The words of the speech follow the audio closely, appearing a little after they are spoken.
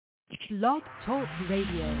Blog Talk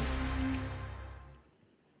Radio.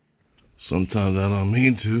 Sometimes I don't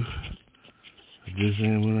mean to. I just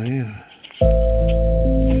ain't what I am.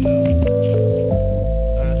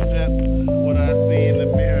 I accept what I see in the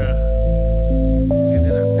mirror, and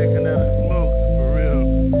then I take another smoke, for real.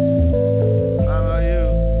 How about you?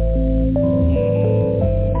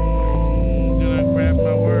 Then I grab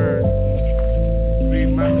my word, read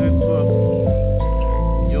my good book.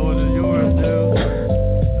 Yours is yours, dude.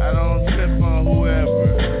 I don't trip on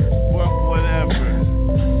whoever, fuck whatever,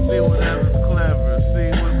 see whatever's clever, see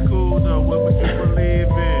what's cool though, what would you believe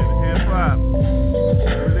in, hip-hop,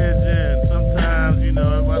 religion, sometimes, you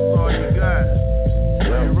know, if that's all you got,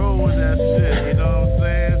 you roll with that shit, you know what I'm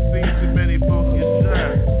saying, see too many folks get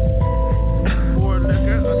shot, more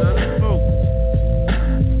liquor, another smoke,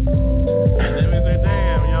 and then we say,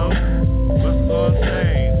 damn, yo, what's gonna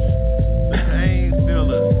change, the pain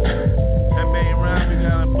stillers, that main rhyme we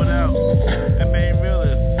gotta put out, that main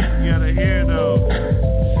realist, you gotta hear though,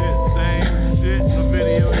 shit, same shit in the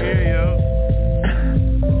video here, yo,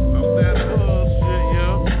 I'm that bullshit, yo,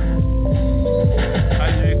 how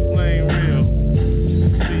you explain real,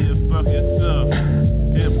 be your fucking self,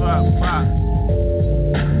 hip-hop, pop,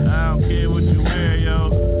 I don't care what you wear, yo,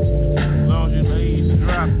 as long as your leaves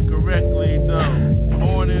drop correctly though,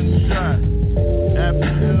 morning shot,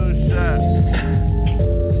 afternoon shot,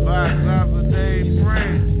 5 times a day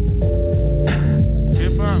pray.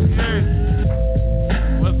 Hip hop, yeah.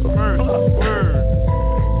 What's the first word?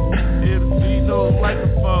 MC knows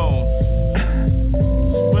microphones.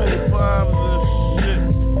 Sweaty palms and shit.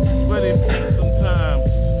 Sweaty feet sometimes.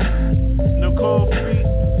 No cold feet.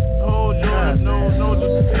 Hold yours, no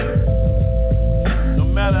defeat. No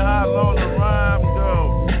matter how long the rhyme go.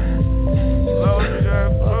 As long as you got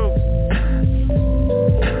smoke.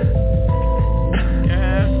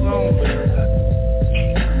 Cash only.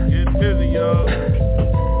 Get busy, y'all.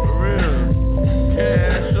 For real.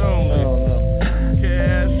 Cash only.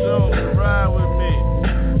 Cash only. Ride with me.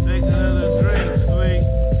 Take another drink, sleep.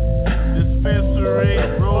 Dispensary.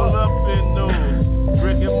 Roll up in those.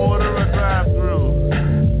 Brick and mortar or drive-through.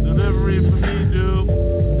 Delivery for me, dude.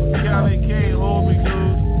 Cali can't hold me,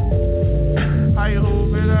 dude. How you hold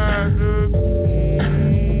me down, dude?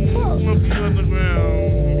 Smoky underground.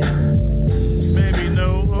 Baby, no,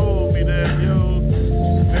 hold me there, yo.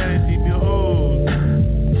 Vanity behold.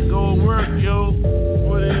 Go work, yo.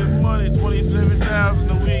 Put in money, $27,000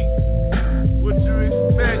 a week. What you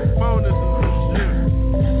expect? Bonuses and shit.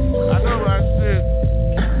 I know I shit.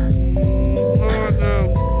 Oh no.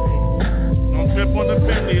 Don't trip on the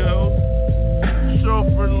Bentley, yo.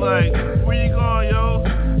 Chauffeur like, where you going, yo?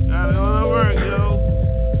 Gotta go to work, yo.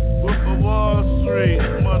 Wolf of Wall Street,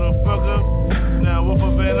 motherfucker. Now Wolf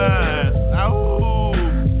of Van Nuys. Ow.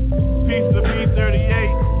 Piece of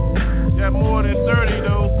B38. Got more than 30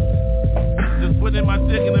 though. Just putting my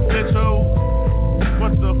dick in the bitch hole.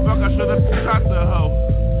 What the fuck, I should've shot the hoe.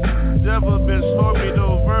 Devil bitch, hold me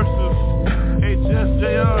though, versus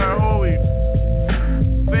HSJR, holy.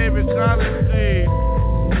 Favorite college team,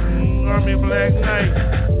 Army Black Knight.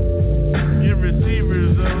 Your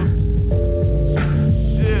receivers though.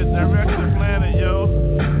 Shit, direct the planet, yo.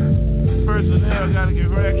 Personnel gotta get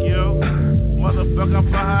wrecked, yo. Motherfucker, I'm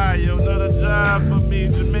for high, yo. Another job for me,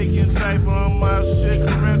 Jamaican type on my shit.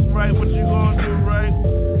 Correct, right? What you gonna do, right?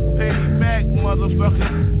 Pay me back,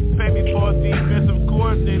 motherfucker. Pay me for a defensive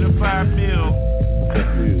coordinator, $5 mil.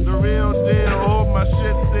 The real deal, hold my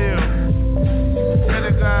shit still.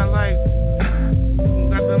 Better guy like,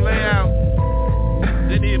 got the layout.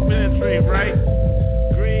 They need penetrate, right?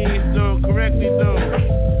 Greens though, correctly though.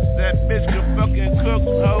 That bitch can fucking cook,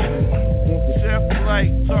 ho. Chef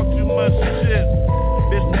like, talk too much shit.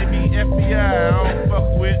 Bitch may be FBI, I don't fuck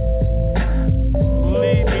with.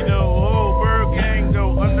 Believe me though, whole Byrd gang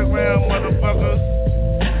though, underground motherfuckers.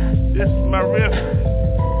 This is my riff.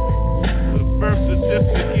 Birth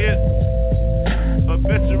certificate.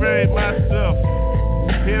 Obituary myself.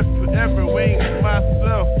 Here forever, waiting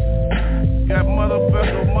myself. Got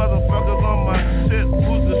motherfuckers on my shit.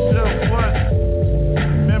 Who's the shelf? What?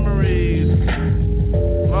 Memories.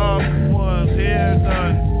 Lost ones, hair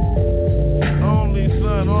done. Only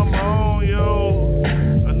son on my own, yo.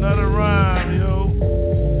 Another rhyme, yo.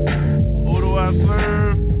 Who do I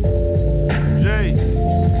serve? Jay.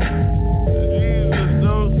 Jesus,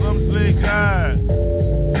 though, some say God.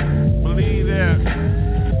 Believe that.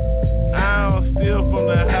 I don't steal from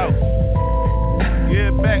the house.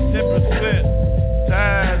 Give back 10%.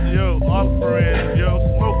 Tithes, yo. Offerings, yo.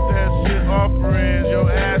 Smoke that shit, offerings, yo.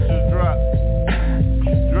 Ashes drop.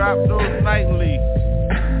 Drop those nightly.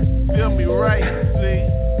 Feel me right, see?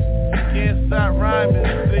 Can't stop rhyming,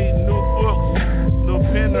 see? New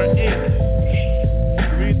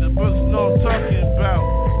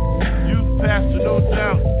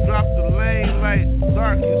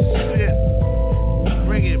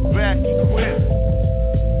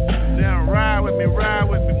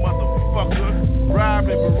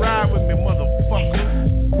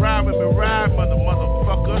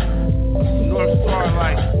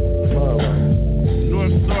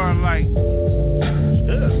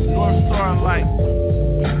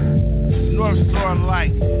sound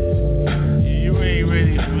like you ain't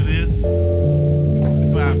ready for this.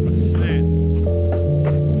 5%,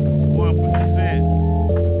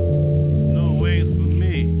 1%. No ways for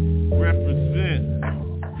me. Represent.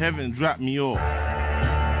 Heaven dropped me off.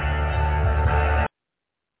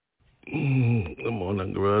 I'm on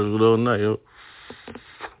that garage with all night, yo.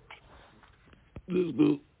 Let's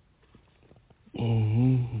go.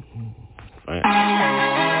 Right.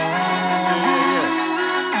 Yeah.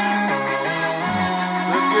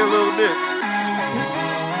 Let's get a little bit.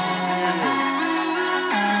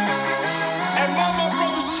 And mama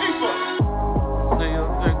brother's cheaper. Say, yo,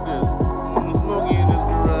 check this. I'm smoking in this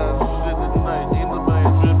garage shit tonight. Ain't nobody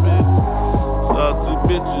tripping. Saw two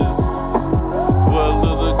bitches. Well,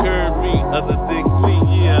 little curve me, other dick clean.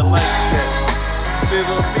 Yeah, I like that. Sit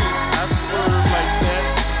on me, I swerve like that.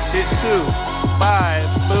 Hit two. Bye,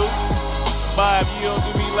 boo. Bye, if you don't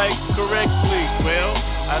do me like correctly. Well,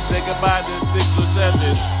 I say goodbye to 6 or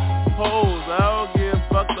 7 hoes. I don't get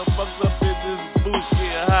fucked up in this booth.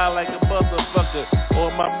 Get high like a motherfucker.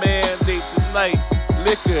 On my mandate tonight.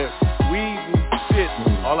 Liquor, weed, and shit.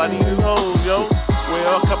 All I need is hoes, yo.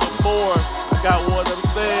 Well, a couple more. I got one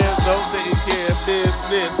upstairs. Don't taking care of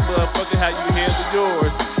business. Motherfucker, how you handle yours?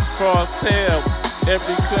 Cross tail.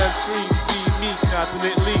 Every country see me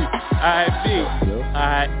continentally. I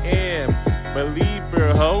am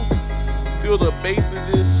believer, ho. Feel the bass of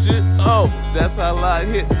this shit. Oh, that's how I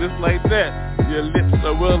hit, just like that. Your lips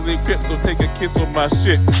are well equipped, so take a kiss on my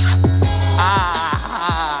shit.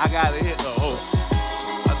 I got a hit. Oh,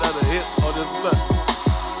 another hit on this slut.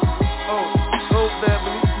 Oh,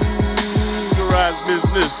 family. Garage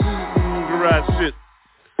business. Garage shit.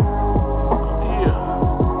 Yeah.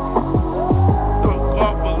 Don't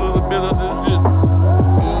cough a little bit of this shit.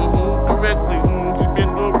 Directly. She been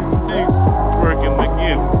over the thing. Working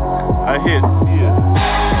again. I hit. Yeah.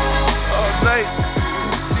 All night.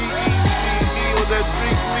 C-E-C-E on that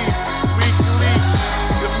drink leaf. Weekly.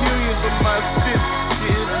 The millions of my shit.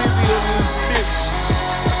 Getting busy on this bitch.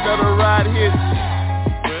 Another ride hit.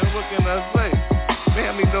 Well, what can I say?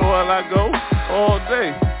 Family know how I go. All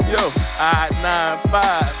day. Yo, I-95.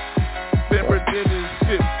 Pemberton and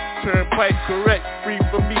shit. Turnpike correct. Free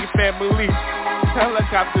for me, family.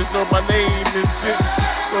 Helicopters know my name and shit.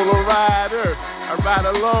 Solo rider. I ride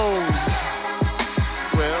alone.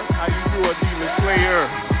 Well, how you do a demon slayer?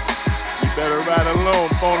 You better ride alone.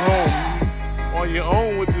 Phone home. On your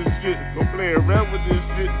own with this shit. Go play around with this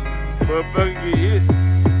shit. Motherfucker get hit.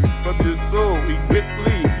 From this soul.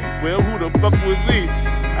 Quickly. Well, who the fuck was he?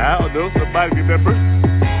 I don't know. Somebody remember?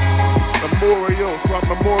 Memorial. From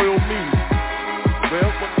Memorial Me.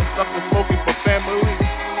 Well, what the fuck is smoking for family?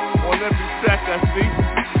 On every track I see.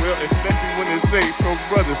 Well, especially when they say from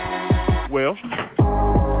brothers. Well,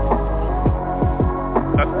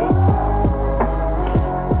 that's cool.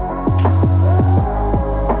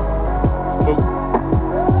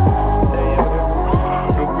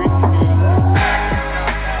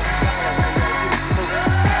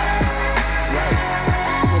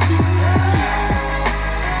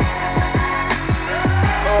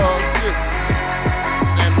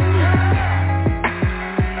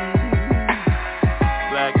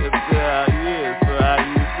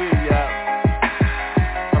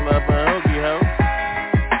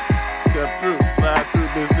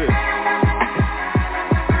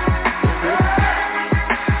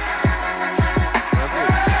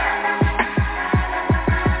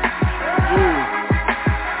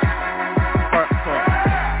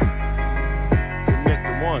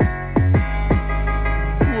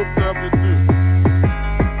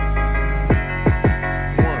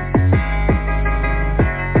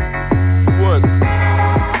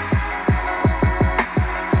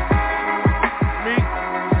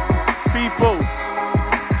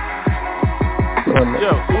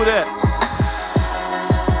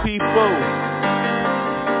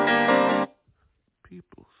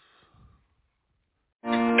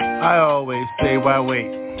 I always say, why wait?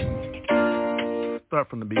 Start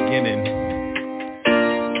from the beginning.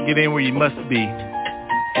 Get in where you must be.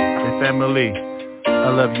 Hey, family, I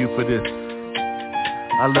love you for this.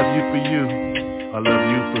 I love you for you. I love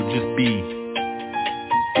you for just be.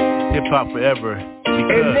 Hip-hop forever.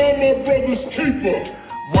 Because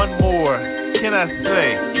one more, can I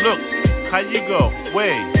say? Look, how you go?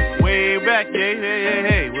 Way back,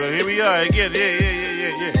 hey. Well, here we are again,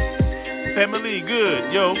 yeah. Family,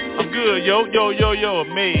 good, yo. I'm good, yo.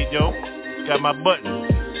 I'm made, yo. Got my button.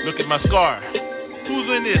 Look at my scar. Who's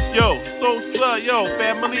in this, yo? Sosa, yo.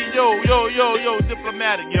 Family, yo.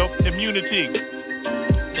 Diplomatic, yo. Immunity.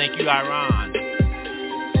 Thank you, Iran.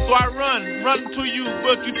 So I run to you,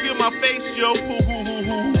 but you feel my face, yo. Who.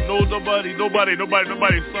 No, nobody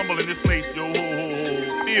stumble in this place, yo, ho, ho,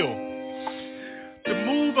 ho, feel. The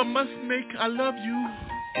move I must make, I love you.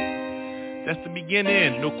 That's the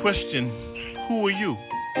beginning, no question. Who are you?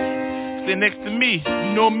 Stay next to me,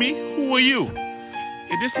 you know me, who are you?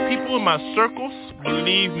 If this people in my circles,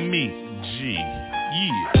 believe me, G,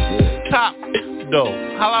 yeah. Top, though,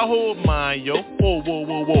 how I hold mine, yo, whoa, whoa,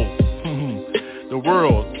 whoa, whoa. The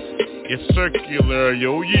world is circular,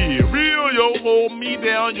 yo, yeah, real, yo, hold me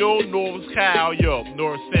down, yo, North Cal, yo,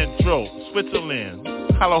 North Central, Switzerland,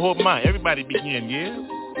 how I hold mine, everybody begin, yeah?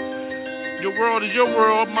 Your world is your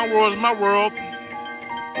world, my world is my world.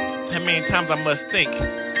 How many times I must think,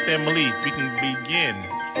 family, we can begin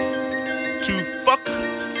to fuck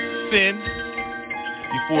sin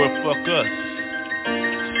before it fuck us.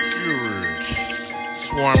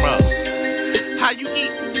 Swarm up. How you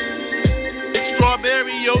eat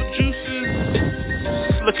strawberry, yo, juices?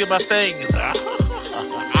 Look at my fingers.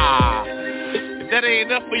 If that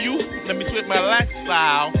ain't enough for you, let me switch my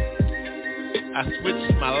lifestyle. I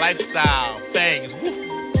switched my lifestyle. Things.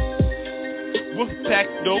 Woof pack,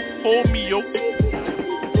 though. Hold me, yo.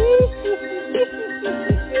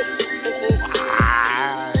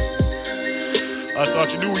 I thought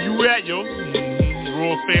you knew where you at, yo.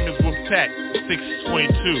 World famous Wolf Pack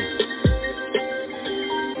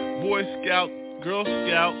 622. Boy Scout, Girl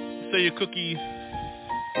Scout, say your cookies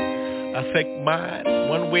affect mine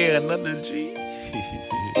one way or another, G.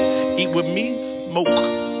 Eat with me, smoke,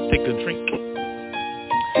 take a drink.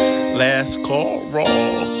 Last call, raw.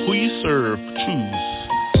 Who you serve, choose.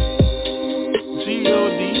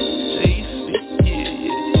 G-O-D-J-C,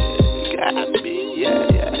 yeah. Got me,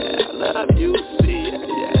 yeah. I love you, see,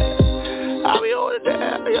 yeah. I'll be on it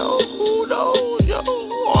down, yo. Who knows, yo?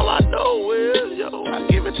 All I know is, yo, I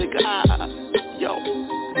give it to God. Yo,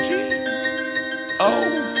 G-O-D-J-C,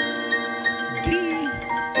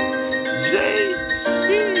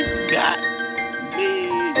 got me.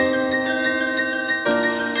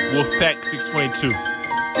 Wolfpack 622.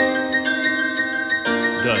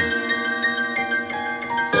 Done.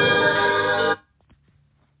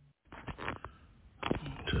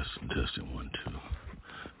 Testing 1, 2.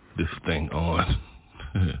 This thing on.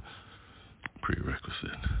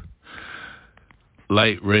 Prerequisite.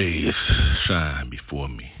 Light rays shine before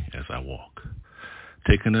me as I walk.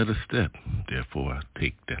 Take another step, therefore I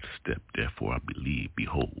take that step, therefore I believe,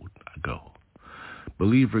 behold, I go.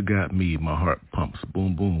 Believer got me, my heart pumps,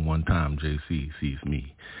 boom, boom, one time JC sees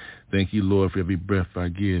me. Thank you, Lord, for every breath I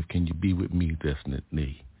give. Can you be with me?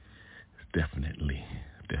 Definitely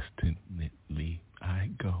I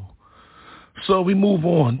go. So we move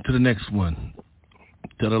on to the next one.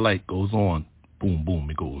 Till the light goes on, boom, boom,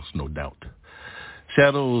 it goes, no doubt.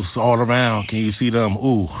 Shadows all around, can you see them?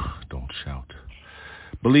 Ooh, don't shout.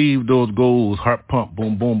 Believe those goals, heart pump,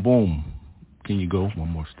 boom, boom, boom. Can you go one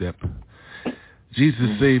more step?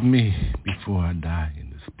 Jesus save me before I die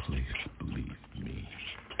in this place, believe me.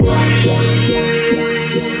 Go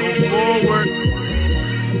forward,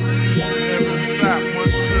 never stop,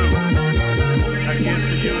 what's true? I give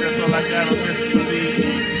to you, that's all I got on this believe.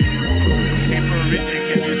 Paper written,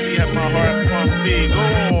 can you see how my heart pump me? Go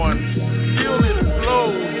on, feel it flow,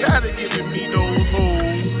 gotta give it me those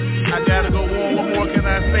holes. I gotta go on, what more can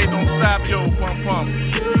I say? Don't stop, yo, pump, pump.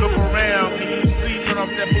 Look around, can you see, turn off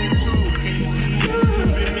that Bluetooth? Can you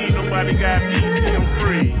see me? Nobody got me, see I'm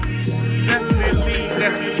free. Definitely,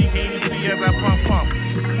 can you see as I pump, pump?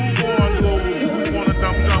 Move on, go, who wanna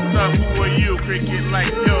dump, who are you? Cricket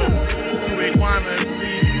like, yo, you ain't wanna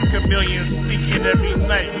see chameleons speaking every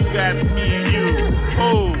night. You got me and you.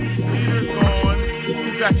 Oh, leaders gone.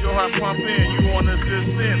 You got your heart pumping. You on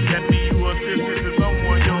assistance. That mean you assistant to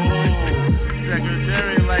someone, yo.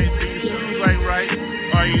 Secretary like these shoes right.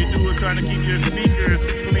 All you do is trying to keep your sneakers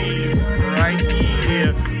clean, right?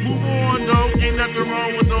 Yeah. Move on, though. Ain't nothing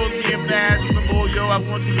wrong with those being fashionable, yo. I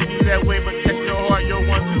want you to be that way, but check your heart, yo. 1, 2,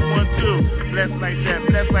 1, 2. Blessed like that.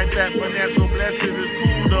 Financial blessings is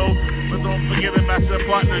cool, though. But don't forget about your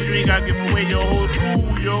partners. You ain't gotta give away your whole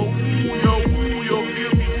school, yo. Feel me, yo.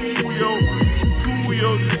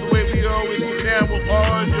 Just the way we always get down with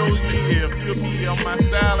ours, yo. Yeah, feel me on my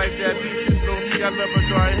style like that. Beat know me, I love a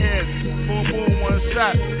dry head. Boom, boom, one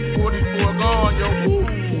shot. 44 gone, yo.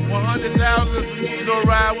 100,000 for me, don't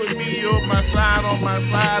ride with me, yo. My side on my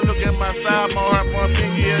side. Look at my side, my heart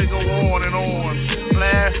pumping. Yeah, go on and on.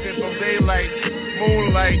 Blasting from daylight,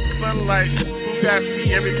 moonlight, sunlight. Got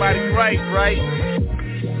me, everybody right?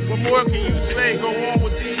 What more can you say? Go on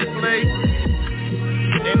with these play.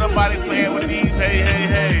 Ain't nobody playing with these,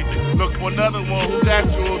 hey. Look for another one who got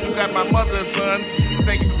you. you got my mother, son.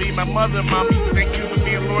 Thank you for being my mother, mommy. Thank you for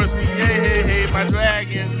being Lord C. Hey, my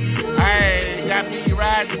dragon. Aye, got me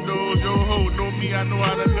riding those, yo ho. Know me, I know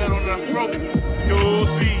how to bet on the throat. Yo,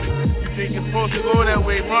 see. You think you're supposed to go that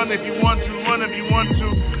way? Run if you want to, run if you want to.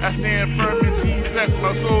 I stand firm in Jesus.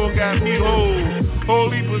 My soul got me whole.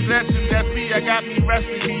 Holy possession, that's me. I got me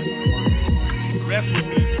resting me. Rest with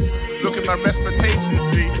me. Look at my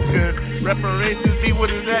reputation, see. Reparations, see,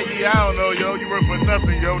 what is that? Yeah, I don't know, yo. You work for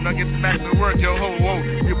nothing, yo. Now get back to work, yo. Ho, ho.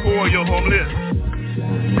 You poor, yo, homeless.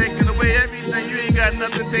 Taking away everything, you ain't got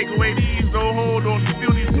nothing to take away these, no hold on,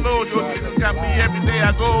 feel these flows, yo, Jesus got me every day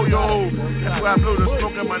I go, yo, that's why I blow the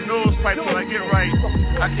smoke in my nose pipe till I get right,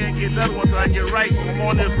 I can't get another one till I get right, I'm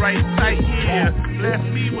on this right side, yeah, bless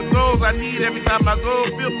me with those I need every time I go,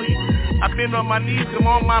 feel me, I've been on my knees, come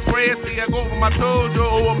on my prayers, see I go over my toes, yo,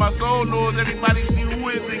 over my soul knows, everybody see who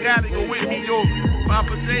is, they gotta go with me, yo,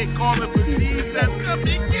 Papa J, calling for Jesus, come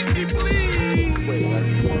and get me, please.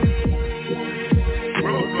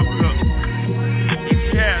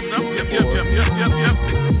 Yeah, yep.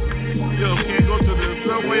 Yo, can't go to the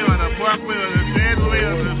subway or the parkway or the transway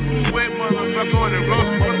or the schoolway, motherfucker, or the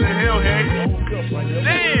grocery, what the hell, hey?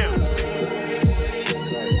 Damn!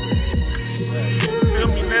 Feel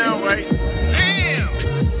me now, right? Damn!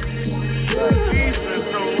 Jesus,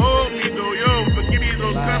 so hold me, though, yo, forgive me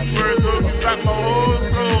those cuss words, though, you got my whole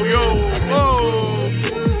soul, yo, whoa!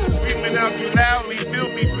 Screaming out too loudly, feel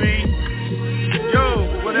me, see? Yo,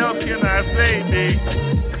 what else can I say, B?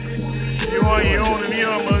 You on your own and you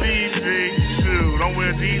don't believe, B. Shoot, don't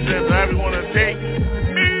wear Jesus, I ever want to take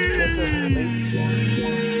me.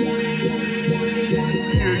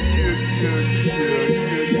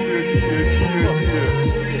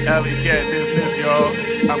 Alley cat, this, y'all.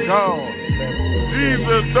 I'm gone.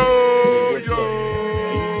 Jesus, no, yo.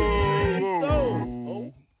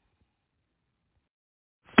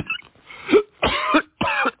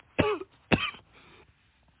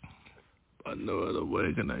 No other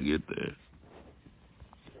way can I get there.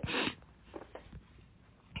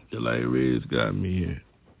 The light rays got me here.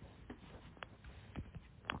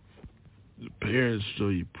 The parents show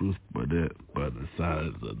you proof by the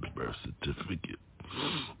size of the birth certificate.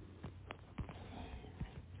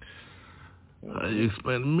 How you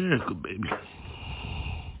explain the miracle, baby?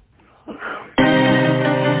 Oh,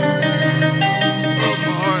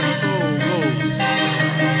 my heart and soul goes.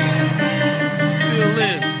 Still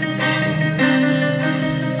in.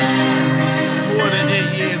 More than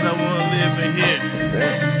 8 years I want to live in here.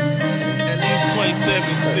 At least 27,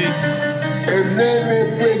 see. And Mama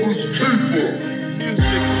Brothers Keeper.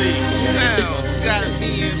 Musically, sound got me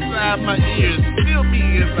inside my ears. Feel me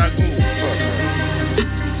as I go.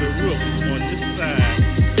 The rook on this side,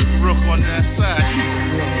 rook on that side.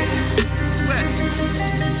 Sweat.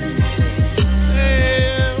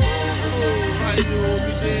 Hey, oh, how you hold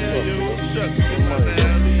me down, yo? Shucks in my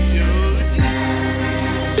valley, yo.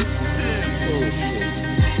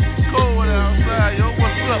 Yo,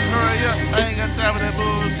 what's up? Hurry up. I ain't got time for that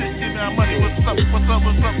bullshit. Give me my money. What's up? What's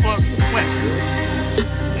wet?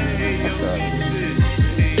 Hey, yo, shit.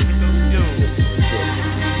 Hey, yo.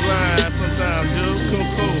 Blind sometimes, yo.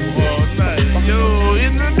 Coco all night. Yo,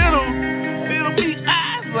 in the middle. Little beat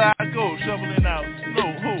eyes where I go. Shoveling out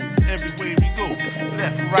snow. Ho, every way we go.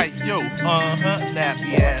 Left, right, yo.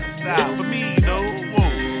 Nappy ass style. For me, though. Whoa.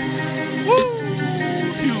 Woo.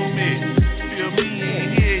 You, man. Feel me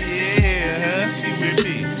in here, yeah.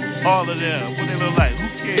 All of them, what they look like, who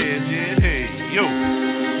cares, yeah, hey, yo,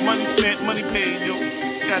 money spent, money paid, yo,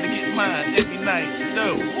 gotta get mine every night,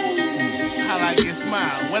 no, how I get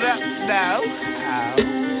mine, what up, now, how,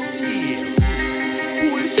 yeah,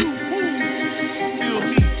 who is you, who, feel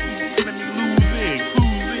me, let me lose in,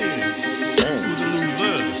 cruise in, who's the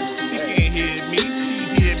loser, she can't hear me,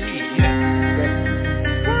 she hear me, yeah,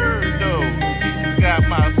 word, though, Jesus got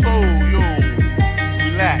my soul, yo,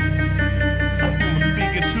 relax.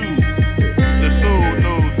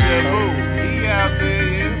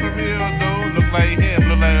 Like him,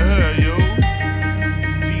 look like her, yo.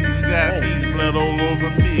 Jesus got me, blood all over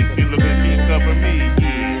me. If you look at me, cover me,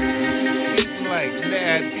 yeah. It's like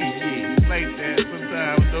that, yeah. Like that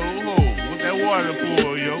sometimes, though. Oh, what that water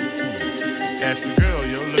for, yo? That's the girl,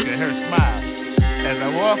 yo. Look at her smile. As I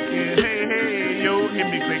walk in, hey, yo. Hit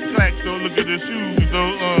me click clack, so look at the shoes,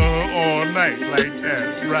 though. All night, like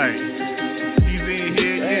that, right. He's in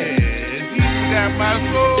here, yeah. Jesus got my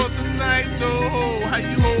soul tonight, though. How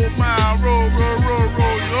you hold my roll, you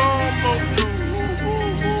almost do.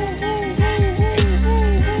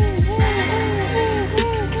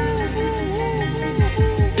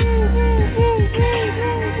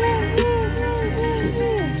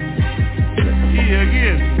 Here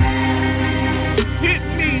again.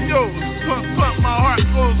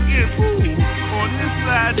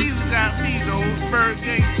 Byrd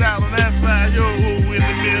gang style on that side, yo, who in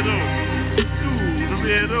the middle? Ooh, the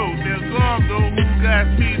red oak. That song though, who got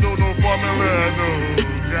speed, no formula, no.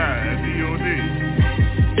 God, D.O.D.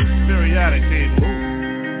 Periodic table.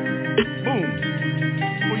 Boom.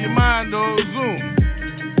 For your mind though, zoom.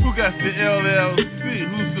 Who got the LLC?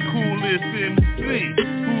 Who's the coolest MC?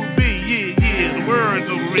 Who be? Yeah, the words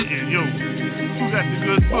are written, yo. Who got the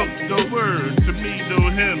good books, the words? To me, know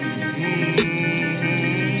him.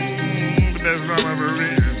 The best rhyme ever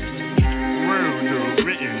written. Words though,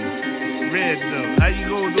 written. Red though. How you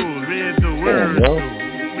go though? Red though, words though.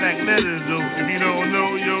 Black letters though. If you don't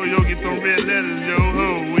know, yo, get some red letters, yo.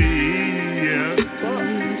 Oh, yeah.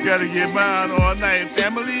 Gotta get mine all night,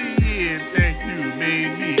 family. Yeah, thank you,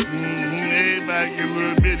 baby. Everybody get a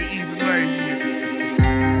little bit of easy night.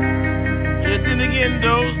 Yeah, then again,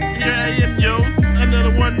 though, here I am, yo.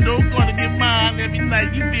 Another one, though, gonna get mine every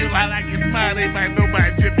night. You feel like I get mine, everybody, nobody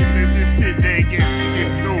tripping in this shit. They get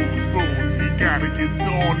those phones. You gotta get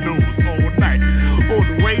on those all night. Hold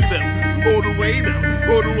the weight up, hold the weight up,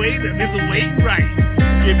 hold the weight up. It's a weight right.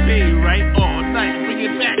 Get paid right all night. Bring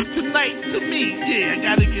it back tonight to me. Yeah, I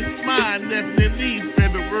gotta get mine, definitely.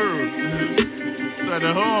 Spread the word. Start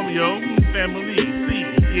a home, yo. Family, see.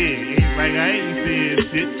 Yeah, ain't like I ain't saying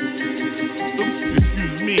shit.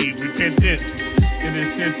 Excuse me, repentance. In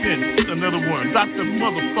this sentence, another one. Drop the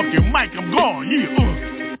motherfucking mic, I'm gone. Yeah,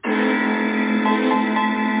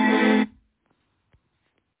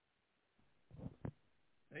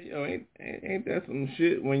 Hey, yo, ain't that some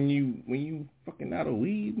shit when you fucking out of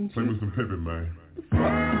weed and shit? Play with some pimpin', man. What the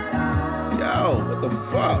fuck? Yo, what the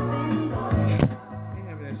fuck? Ain't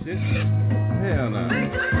having that shit. Hell no.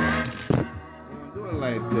 Don't do it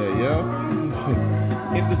like that, yo.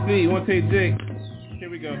 Hit the C, one take Jake. Here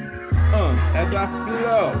we go. As I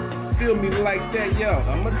flow, feel me like that, yo.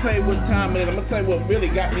 I'ma tell you what time it is. I'ma tell you what really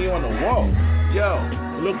got me on the wall. Yo,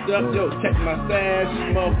 looked up, yo, checked my stash,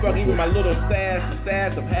 motherfucker, even my little stash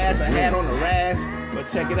of hats I had on the rash.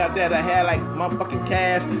 But check it out, that I had like motherfucking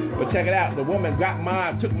cash. But check it out, the woman got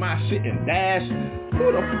mine, took my shit and dashed.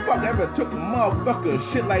 Who the fuck ever took a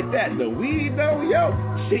motherfucker shit like that? The weed though, yo?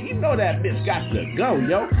 Shit, you know that bitch got to go,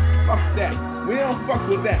 yo. Fuck that. We don't fuck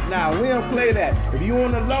with that, nah, we don't play that. If you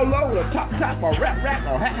on the low, or top, or rap,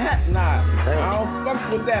 or hat, nah. I don't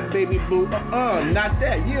fuck with that, baby boo, not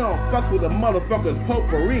that. You don't fuck with a motherfucker's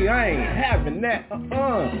potpourri, I ain't having that,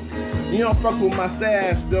 You don't fuck with my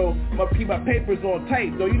stash, though. Keep my papers on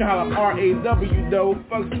tight, though. You know how I'm R-A-W, though.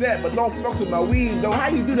 Fuck that, but don't fuck with my weed, though. How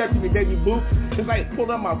you do that to me, baby boo? It's like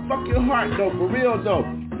pull up my fucking heart, though, for real, though.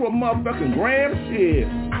 For a motherfucking gram, shit.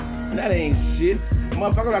 That ain't shit.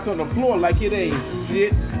 Motherfucker that's on the floor like it ain't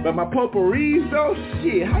shit. But my potpourris though,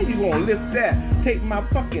 shit, how you gonna lift that? Take my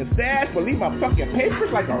fucking stash, but leave my fucking papers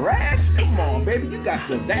like a rash? Come on, baby, you got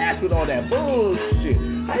to dash with all that bullshit.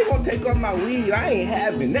 How you gonna take off my weed? I ain't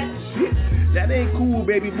having that shit. That ain't cool,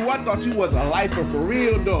 baby boo. I thought you was a lifer for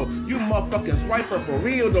real, though. You motherfucking swiper for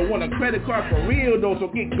real, though. Want a credit card for real, though. So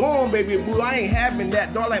get going, baby boo. I ain't having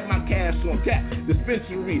that. Don't like my cash on tap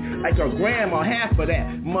dispensary. Like a gram or half of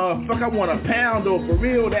that. Motherfucker, I want a pound, though, for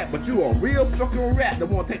real, that. But you a real fucking rat that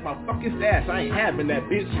want to take my fucking stash. I ain't having that,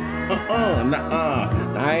 bitch.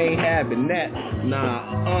 I ain't having that.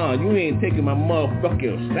 You ain't taking my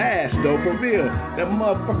motherfucking stash, though, for real. That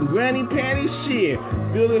motherfucking granny panty shit.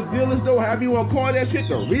 Dealers, though, however you want to call that shit,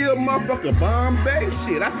 the real motherfucking Bombay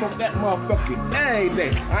shit. I smoke that motherfucking every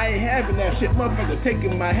day. I ain't having that shit, motherfucker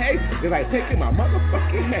taking my hay. It's like taking my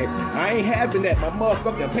motherfucking hay. I ain't having that. My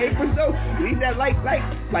motherfucking papers, though, leave that like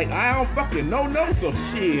I don't fucking know, so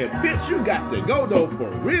shit, bitch, you got to go, though,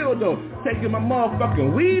 for real, though. Taking my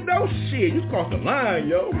motherfucking weed, though, shit, you crossed the line,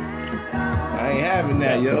 yo. I ain't having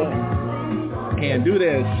that, yo. Can't do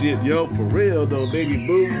that shit, yo, for real, though, baby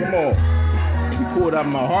boo, come on. You pulled out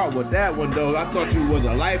my heart with that one, though. I thought you was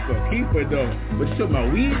a lifer keeper, though. But you took my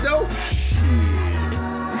weed, though? Shit.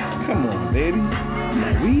 Come on, baby.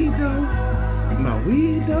 My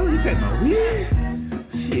weed, though? You take my weed?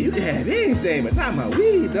 Shit, you can have anything, but not my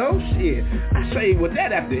weed, though. Shit. I show you with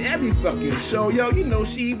that after every fucking show, yo. You know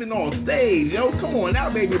she even on stage, yo. Come on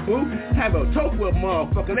out, baby boo. Have a talk with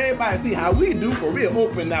motherfucker. Everybody see how we do for real.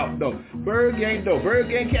 Open out, though. Byrd Gang, though. Byrd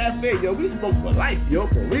Gang Cafe, yo. We spoke for life, yo.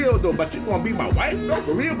 For real, though. But you gonna be my wife, though.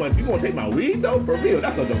 For real. But you gonna take my weed, though. For real.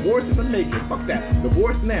 That's a divorce in the making. Fuck that.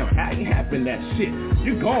 Divorce now. I ain't having that shit.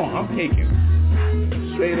 You gone. I'm taking.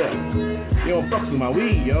 Straight up. You don't fuck with my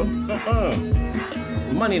weed, yo.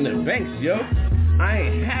 Money in the banks, yo. I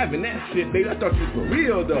ain't having that shit, baby. I thought you was for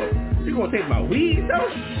real, though. You gonna take my weed, though?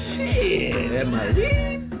 Shit, that my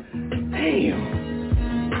weed?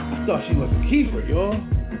 Damn. I thought she was a keeper, yo.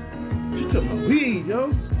 She took my weed,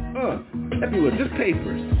 yo. That be with just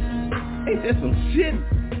papers. Ain't that some shit?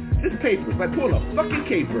 Just papers, like pulling a fucking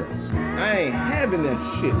caper. I ain't having that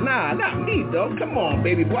shit. Nah, not me, though. Come on,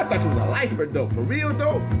 baby boy. I thought you was a lifer, though. For real,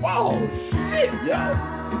 though? Whoa, shit, yo.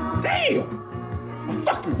 Damn. I'm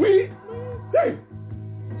fucking weed. Damn.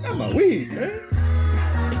 That's my weed, man.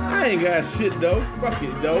 I ain't got shit, though. Fuck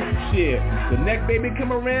it, though. Shit. The next baby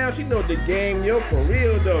come around, she know the game, yo. For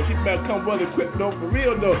real, though. She better come well equipped, though. For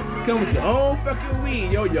real, though. Come with your own fucking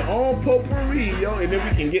weed, yo. Your own potpourri, yo. And then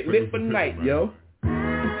we can get lit for night, yo.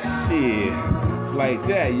 Shit. Like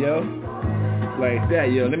that, yo. Like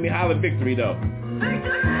that, yo. Let me holler victory, though.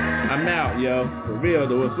 I'm out, yo. For real,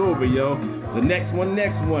 though. It's over, yo. The next one.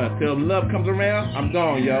 Till love comes around, I'm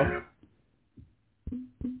gone, yo.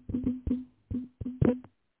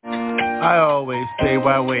 I always say,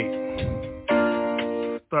 why wait?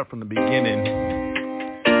 Start from the beginning.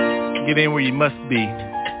 Get in where you must be.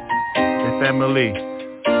 Hey, family,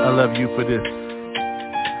 I love you for this.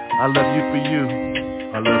 I love you for you.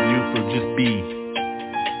 I love you for just be.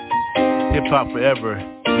 Hip-hop forever.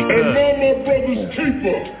 Because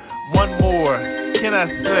one more, can I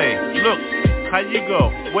say, look, how you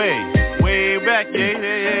go? Way back,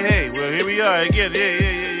 hey. Well, here we are again,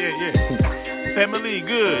 yeah. Family,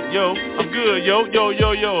 good, yo, I'm good, yo,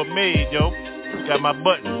 I'm made, yo. Got my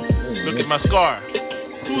button, look at my scar.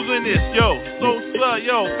 Who's in this, yo? So,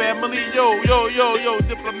 yo, family, yo,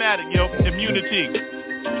 diplomatic, yo, immunity.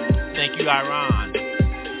 Thank you, Iran.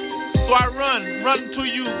 So I run to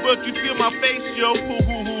you, but you feel my face, yo.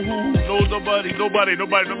 No, nobody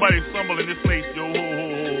stumble in this place, yo.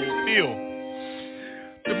 Feel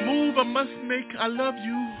the move I must make. I love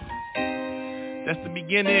you. That's the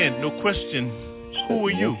beginning, no question. Who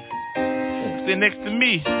are you? Stay next to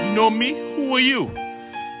me. You know me? Who are you?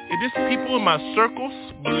 If there's people in my circles,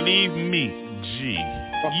 believe me, G.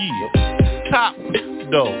 Yeah. Top,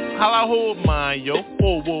 though. How I hold mine, yo.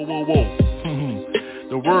 Whoa.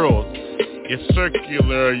 The world is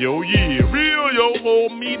circular, yo. Yeah. Real, yo.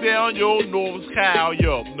 Hold me down, yo. North Cal,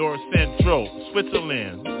 yo. North Central,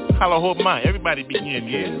 Switzerland. How I hold mine. Everybody begin,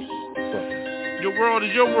 yeah. Your world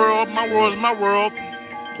is your world, my world is my world.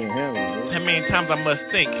 How many times I must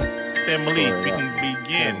think, family, we can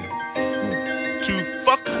begin to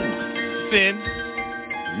fuck sin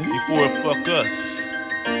before it fuck us.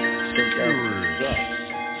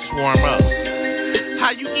 Swarm up. How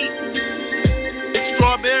you eat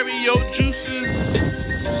strawberry, yo, juices?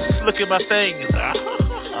 Look at my fingers.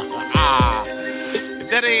 If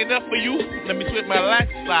that ain't enough for you, let me switch my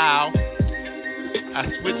lifestyle. I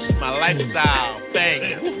switched my lifestyle,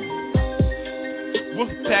 bang.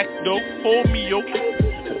 Wolfpack, though, hold me, yo.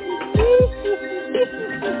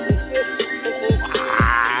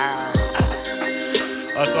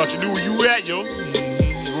 I thought you knew where you at, yo.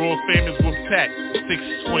 World famous Wolfpack,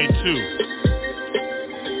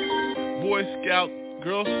 622. Boy Scout,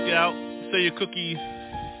 Girl Scout, say your cookies.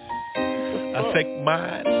 I take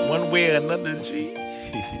mine, one way or another, G.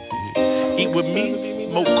 Eat with me,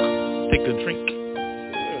 smoke, take a drink.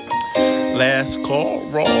 Last call,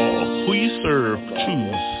 raw. Who you serve?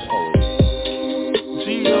 Choose.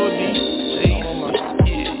 G-O-D. Yeah.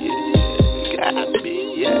 Got me,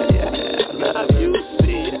 yeah. I love you,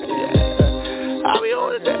 see, yeah. I'll be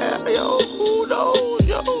on it down, yo. Who knows,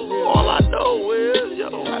 yo? All I know is, yo,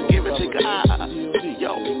 I give it to God.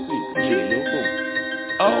 Yo. G-O-D-J.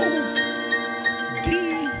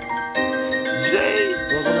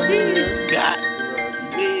 Got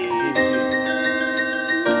me.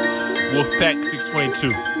 Wolfpack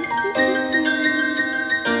 622.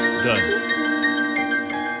 Done.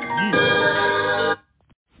 Yeah.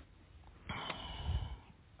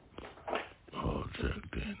 All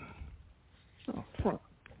checked in. Oh, fuck.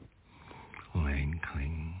 Lane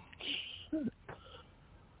clean.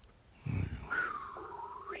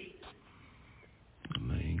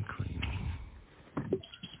 Lane clean.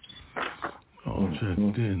 All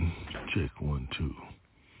checked in. Check 1, 2.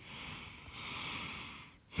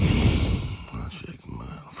 I'll check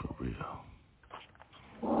mine for real.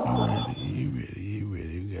 You ready? You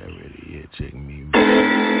got ready. Yeah, check me. Who is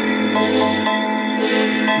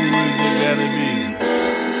it gotta be?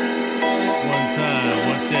 One time,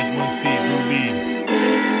 one check, one seat, who be?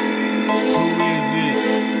 Who is it?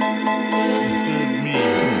 It's just me.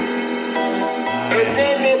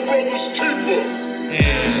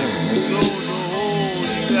 And so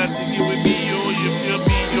you got to get with me, yo. You feel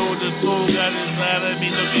me, yo? The soul got inside of me,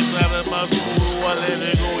 look inside of my soul. I let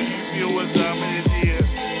it go. You feel what time it is?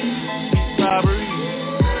 Robbery.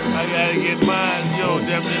 I gotta get mine, yo.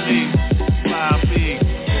 Definitely 5 big.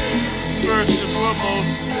 First and foremost,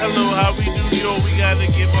 hello, how we do, yo? We gotta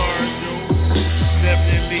give ours, yo.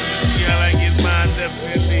 Definitely.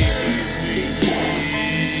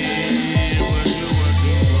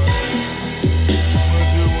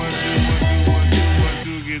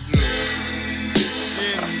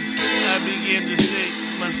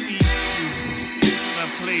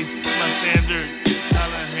 place my standard.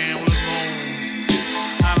 Callahan was home.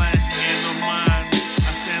 Callahan no mind.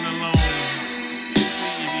 I stand alone.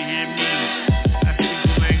 See if you hear me. I speak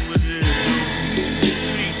the languages.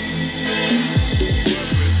 Speak.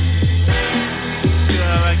 Till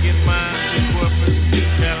I get mine. The corporate speak.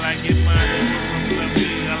 Till I get mine. The corporate from me.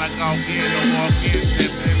 I like all in. I walk in.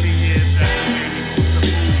 Definitely yes. That's the baby. What's the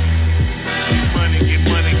food? Get money. Get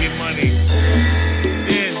money. Get money.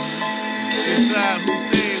 Then decide who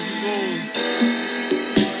stays, who goes,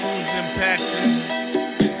 who's impacting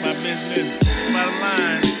my business, my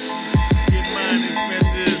line. Get mine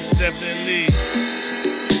expenses, definitely.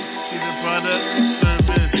 See the product,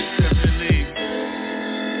 service, definitely.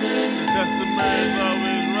 The customer is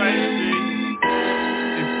always right, see.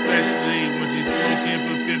 Especially when she's smoking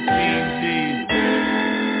for 15 G's.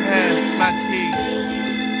 Pass my key,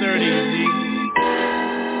 30 G's.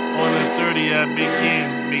 On the 30 I begin,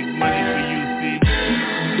 make money for you, see.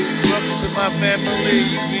 Welcome to my family,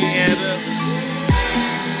 you can add up.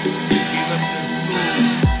 Get up in school,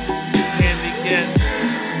 handicap,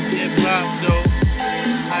 hip-hop, though.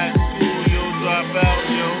 High school, yo, drop out,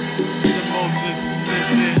 yo. The most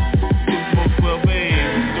explicit, who's most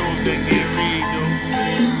well-made, those that get read, though.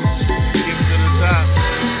 Get to the top.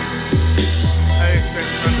 I expect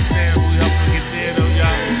you to understand who helped me get there, though,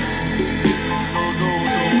 y'all.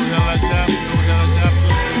 Helicopter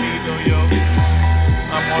for me though, yo.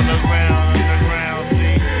 I'm on the ground,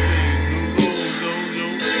 see, yo.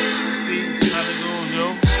 See how it goes, yo.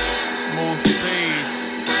 Most paid,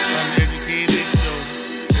 uneducated, yo.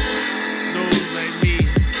 Those like me,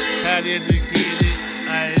 highly educated,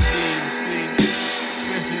 see.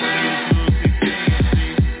 Especially to 16,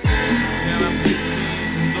 see. And I'm 16,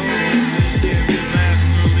 those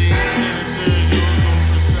internationally, senator, yo,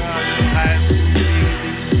 high school.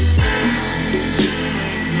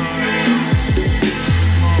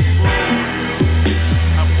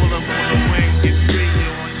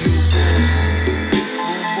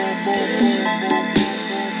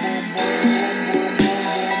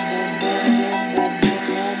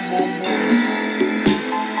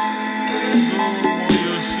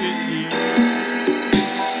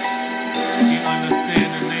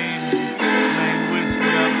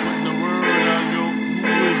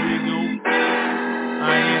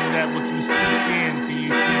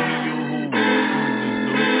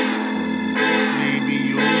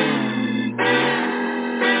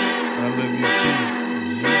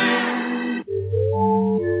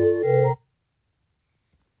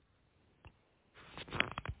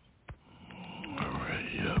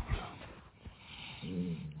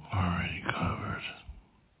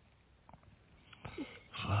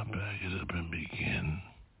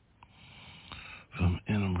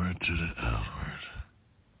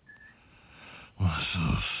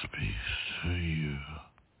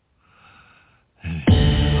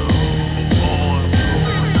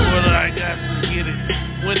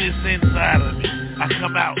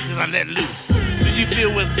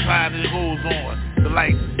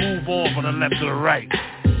 To the right,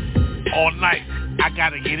 all night, I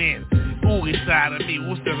gotta get in. Ooh, inside of me,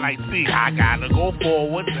 what's the light see? I gotta go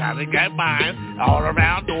forward, gotta get mine. All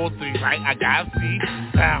around those things, like I gotta see.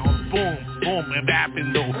 Sound, boom, boom, and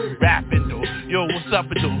rapping though. Yo, what's up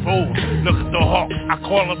with those? Oh, look at the hawk. I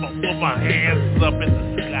call them up with my hands up in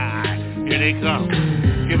the sky. Here they come.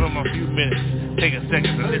 Give them a few minutes. Take a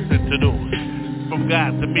second to listen to those. From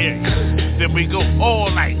God to Mary. Then we go all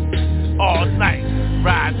night,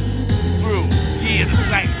 ride through, yeah,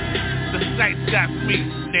 the sights got me.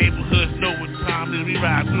 Neighborhoods know what time it is. We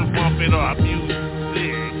ride through, bumping our music.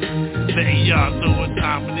 Letting y'all know what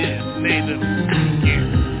time it is. Native, yeah,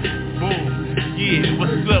 boom, yeah,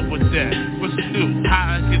 what's up with that? What's new?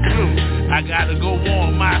 How I get through? I gotta go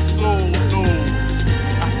on my soul, no.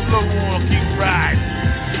 I slow on, keep riding.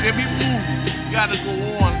 Then we move, gotta go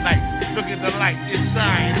on like, look at the light, it's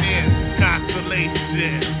shining,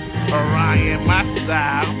 constellation. Orion, my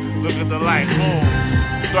style. Look at the light, boom.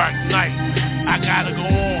 Dark night, I gotta go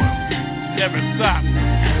on. Never stop.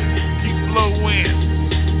 Keep flowing.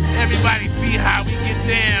 Everybody see how we get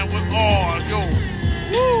down with all, yo.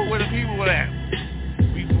 Woo, where the people at?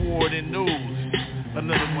 We bored and news.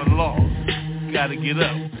 Another one lost. Gotta get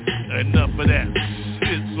up. Enough of that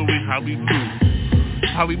shit, so how we move.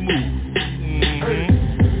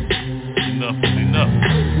 Enough is enough.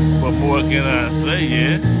 What more can I say,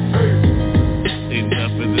 yeah?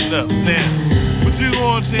 Enough is enough. Now, what you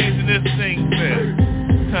gonna change in this thing, man?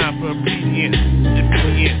 Time for obedience.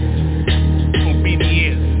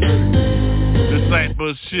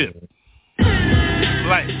 Discipleship.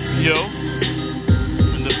 Life, yo.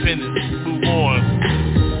 Independence. Move on.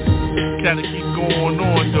 gotta keep going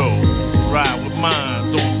on though. Ride with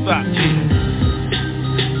mine, don't stop.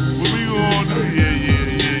 What we gonna do? Yeah.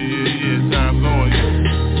 Time's on, yeah.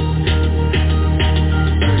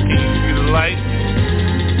 Can you see the light?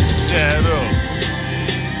 Shut up.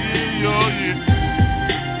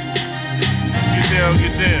 Yeah.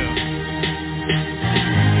 Get down.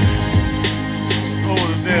 Hold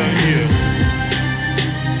it down here.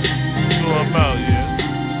 Throw them out, yeah.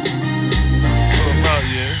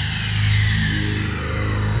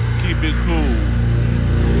 Keep it cool.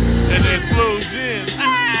 And then close in.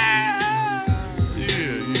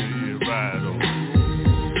 Yeah. Ride on.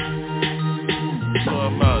 Throw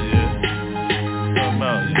them out, yeah.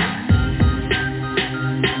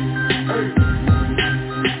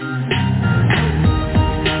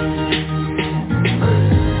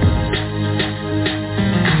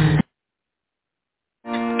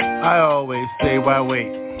 I always say, why wait?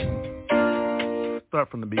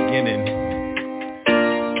 Start from the beginning.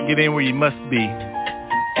 Get in where you must be.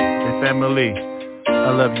 Hey family,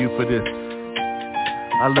 I love you for this.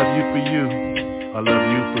 I love you for you. I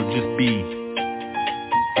love you for just be.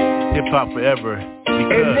 Hip hop forever.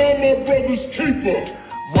 Because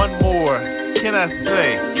one more can I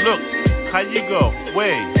say? Look, how you go?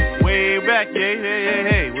 Way back,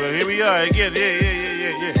 yeah. Well, here we are again, yeah.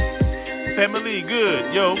 Family,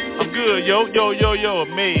 good, yo, I'm good, yo,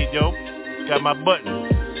 I'm made, yo. Got my button,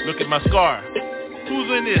 look at my scar. Who's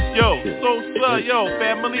in this, yo? So, yo,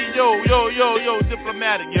 family, yo,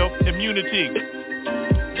 diplomatic, yo, immunity.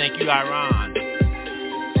 Thank you, Iran.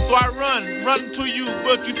 So I run to you,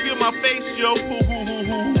 but you feel my face, yo.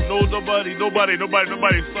 Hoo. No, nobody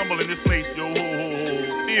stumble in this place, yo.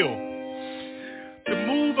 Feel the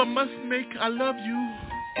move I must make. I love you.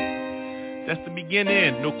 That's the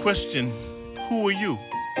beginning, no question. Who are you?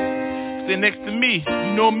 Stay next to me.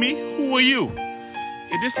 You know me? Who are you?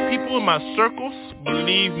 If there's people in my circles,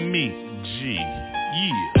 believe me,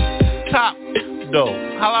 yeah. Top, though.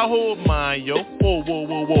 How I hold mine, yo. Whoa.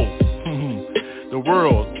 The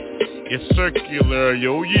world is circular,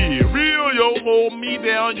 yo, yeah. Real, yo. Hold me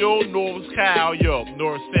down, yo. North Cal, yo.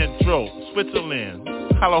 North Central, Switzerland.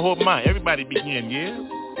 How I hold mine. Everybody begin, yeah.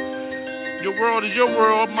 Your world is your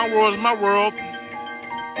world, my world is my world.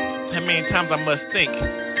 How many times I must think,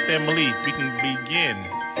 family, we can begin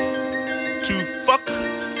to fuck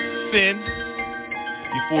sin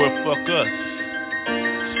before it fuck us.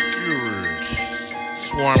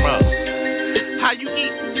 Swarm up. How you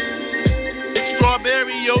eat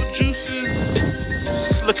strawberry, yo, juices?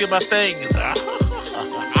 Look at my things.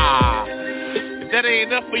 If that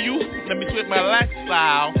ain't enough for you, let me switch my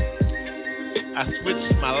lifestyle. I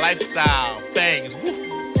switched my lifestyle, things.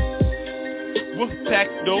 Woof pack,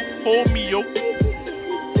 dope, hold me, yo.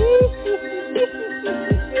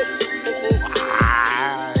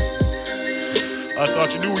 I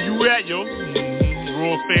thought you knew where you at, yo.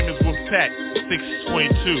 World famous Wolf Pack,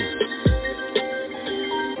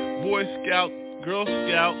 622. Boy Scout, Girl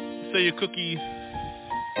Scout, say your cookies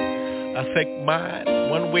affect mine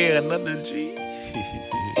one way or another, G.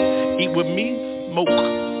 Eat with me, smoke,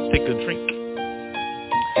 take a drink.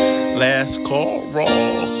 Last call, raw.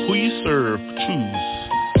 Who you serve? Choose.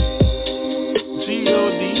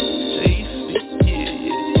 G-O-D, J-C,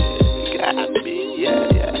 yeah. Got me,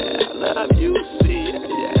 yeah. I love you, see,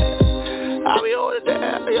 yeah. I'll be on it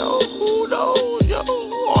down, yo. Who knows, yo?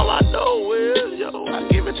 All I know is, yo, I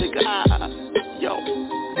give it to God. Yo,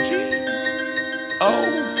 G-O-D-J-C,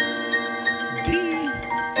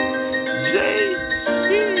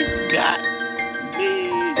 got me.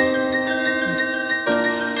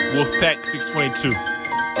 Wolfpack 622.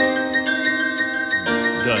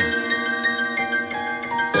 Done.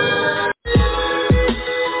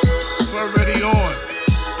 We're already on.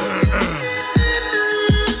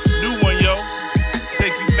 New one, yo.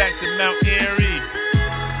 Take you back to Mount Airy.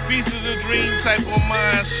 Beast of the dream type of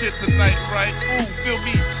mind shit tonight, right? Ooh, feel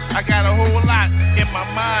me. I got a whole lot in my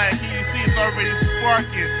mind. Can you see it's already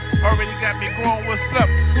sparking? Already got me going, what's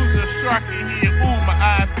up? Who's the shark in here? Ooh, my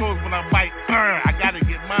eyes closed when I bite. I gotta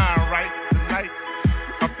get mine right tonight.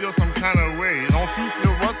 I feel some kind of way. Don't you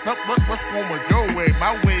feel what's up? What's going with your way?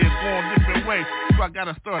 My way is going a different way. So I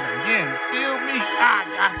gotta start again. Feel me? I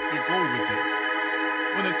got to go with it.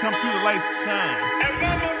 When it comes to the lights shine. And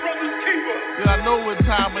mama brother's keeper. Then I know what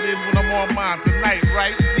time it is when I'm on mine tonight,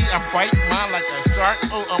 right? See, I bite mine like a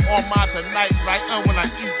shark. Oh, I'm on mine tonight, right? When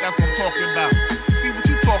I eat, that's what I'm talking about. See what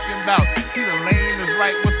you talking about? See, the lane is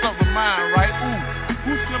right. What's up with mine, right? Ooh.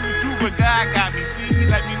 Who's swimming through, but God got me. See, he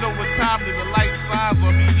let me know what time it is. The light shines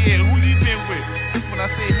on me. Yeah, who you been with? Just when I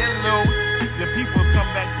say hello, the people come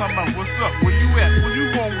back talking about what's up, where you at, who you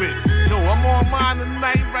going with? No, I'm on mine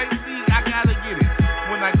tonight, right? See, I gotta get it.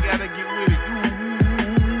 When I gotta get with it, ooh,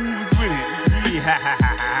 with it. Yeah, ha ha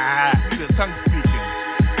ha ha. The tongue speaking.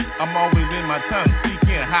 I'm always in my tongue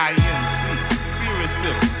speaking, high end, serious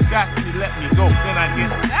still. Got to let me go. Then I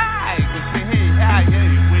get high. But say, hey, hi,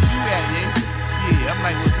 hey, where you at, yeah? Yeah, I'm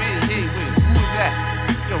like, well, hey, wait, who is that?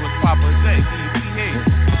 Yo, it's Papa J. See, hey,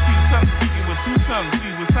 see, tongue speaking with two tongues,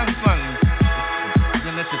 see, with tongue tongues.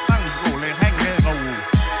 Then let the tongues go, let hang there go.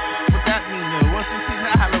 What that mean, though? What's this thing?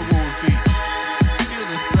 How the go, see? Feel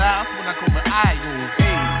the south when I come to I go,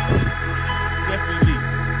 hey. Definitely.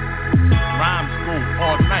 Rhymes go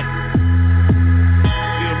all night.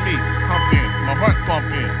 Feel me, pumping, my heart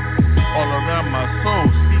pumping. All around my soul,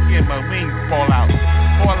 speaking, my wings fall out,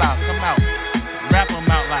 come out. Wrap them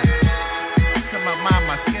out like, to my mind,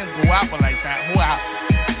 my skin go out like that, wow.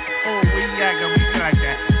 Oh, where you at, go, we like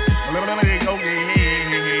that. Okay,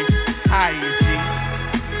 hey, hi, you see.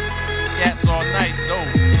 Cats all night, though,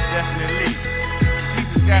 definitely.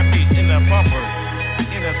 Jesus got me in the bumper,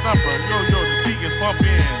 in the thumper. Yo, the speakers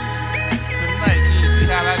pumping. Tonight, see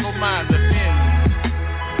how I go mind the pin.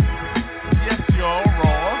 Yes, y'all,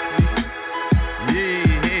 raw, see. Yeah,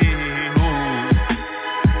 hey, ho.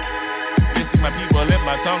 Yes, my people let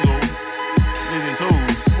my tongue go. Living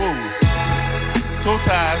toes, whoa. Toe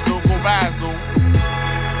ties, don't go rise, though.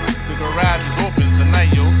 The garage is open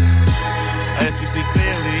tonight, yo. As you see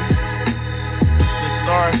clearly, the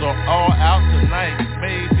stars are all out tonight,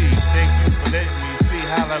 baby. Thank you for letting me see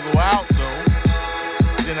how I go out, though.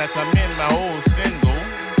 Then I come in my old single.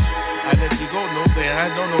 I let you go, no say I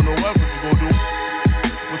don't know what you go do.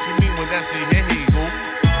 What you mean when that say hey go?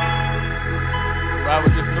 Ride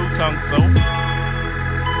with this new tongue so.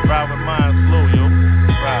 Ride with mine slow, yo.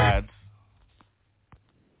 Rides.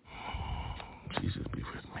 Jesus be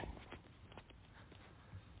with me.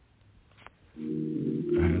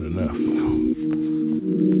 I had enough.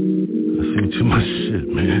 I seen too much shit,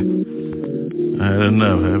 man. I had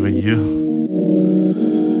enough, haven't you?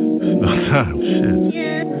 No time, shit.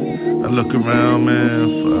 I look around, man,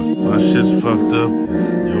 fuck. My shit's fucked up.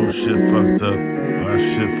 Your shit fucked up. My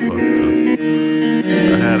shit fucked up.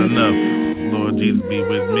 I had enough. Lord Jesus be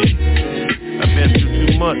with me. I've been through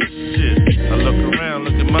too much shit. I look around,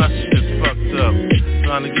 look at my shit fucked up.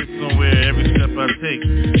 Trying to get somewhere every step I take.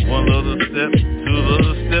 One little step, two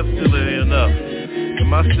little steps, still it ain't enough.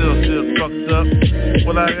 Am I still fucked up?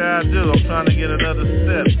 What I gotta do? I'm trying to get another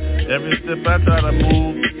step. Every step I try to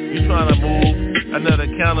move, you trying to move. Another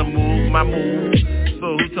counter move, my move.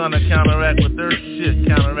 So who trying to counteract with their shit?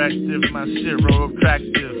 Counteractive, my shit,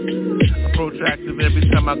 retroactive. Protractive every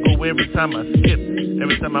time I go, every time I skip.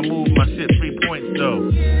 Every time I move, my shit 3 points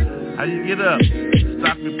though. How you get up?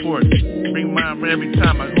 Stock report. Bring mine every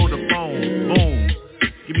time I go to phone. Boom.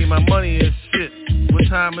 Give me my money and shit. What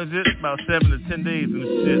time is it? About 7 to 10 days and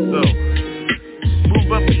shit. So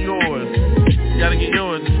move up to yours. Gotta get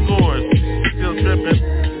yours, the scores. Still tripping.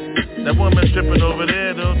 That woman tripping over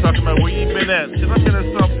there though, talking about where you been at. Shit, I'm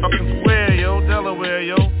in some fucking square, yo, Delaware,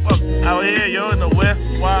 yo. Fuck, out here, yo, in the west,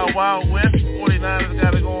 wild, wild west. 49ers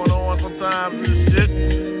got it going on sometimes and shit.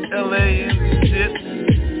 LA and shit.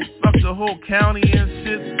 Fuck the whole county and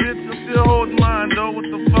shit, bitch. I'm still holding mine though. What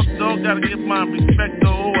the fuck, though? Gotta give my respect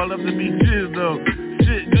though. I love the beaches though.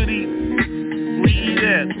 Shit, good eat. Where you eat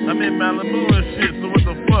at? I'm in Malibu and shit, so what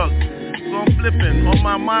the fuck? So I'm flipping on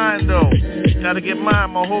my mind though. Gotta get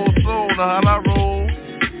mine, my whole soul, to how I roll.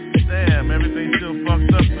 Damn, everything still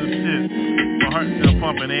fucked up and shit. My heart's still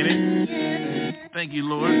pumping, ain't it? Thank you,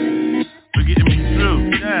 Lord, for getting me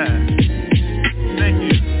through. Yeah. Thank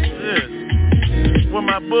you. Shit. Where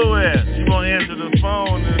my boo at? She won't answer the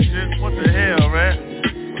phone and shit. What the hell, right?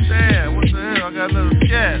 Damn, what the hell? I got another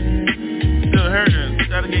scat. Still hurting.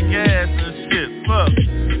 Gotta get gas and shit. Fuck.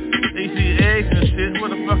 ACAs and shit.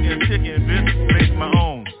 What a fucking chicken, bitch. Make my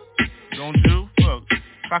own. Don't you? Fuck.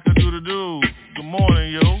 Cock-a-doodle-doo. Good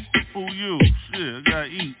morning, yo. Fool you. Shit, I gotta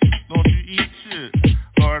eat. Don't you eat shit?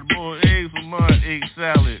 Hard-boiled eggs with mud, egg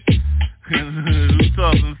salad. Who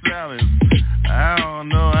talking salad? I don't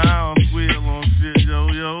know. I don't squeal on shit, yo.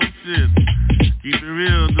 Shit. Keep it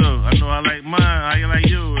real, though. I know I like mine. How you like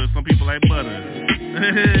yours? Some people like butter.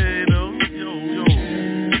 Hey, yo.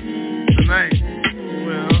 Tonight.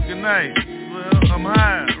 Well, good night. Well, I'm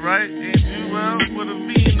high, right? Ain't you? Well, with a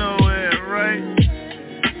vino at, right?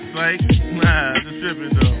 Like, nah, just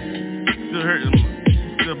tripping though. Still hurting,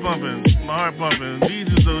 still pumping, my heart pumping.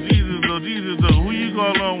 Jesus though. Who you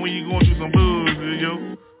call on when you going through some bullshit, yo?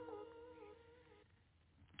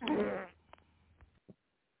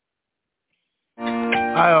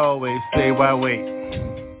 I always say, why wait?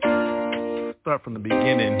 Start from the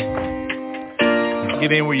beginning.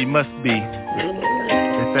 Get in where you must be.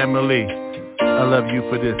 And family, I love you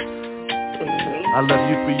for this. I love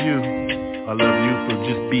you for you. I love you for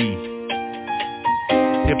just be.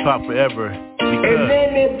 Hip-hop forever. Because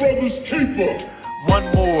one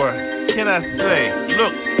more can I say?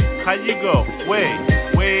 Look, how you go?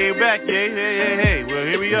 Way back, hey. Well,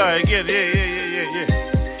 here we are again,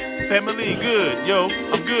 yeah. Family, good, yo.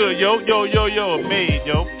 I'm good, yo. Made,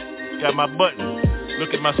 yo. Got my button.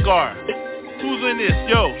 Look at my scar. Who's in this,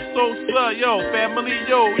 yo? So, yo. Family,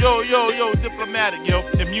 yo. Diplomatic, yo.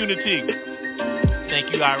 Immunity.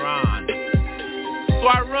 Thank you, Iran. So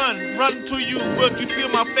I run to you, but you feel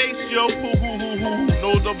my face, yo.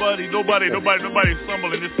 No, nobody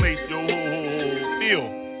stumble in this place, yo. Feel.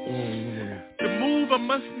 The move I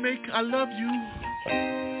must make, I love you.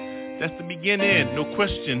 That's the beginning, no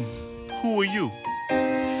question. Who are you?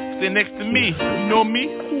 Stay next to me. You know me?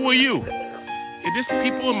 Who are you? If this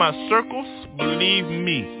people in my circles, believe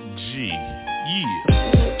me,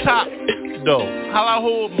 yeah. Top, though. How I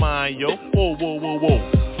hold mine, yo. Whoa.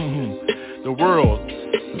 The world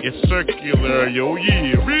is circular, yo,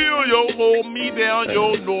 yeah. Real, yo, hold me down,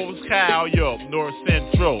 yo. North Cal, yo. North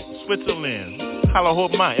Central, Switzerland. How I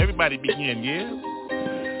hold mine. Everybody begin, yeah?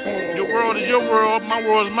 Your world is your world. My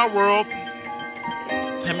world is my world.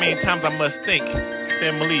 How many times I must think,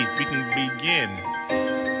 family, we can begin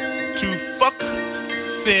to fuck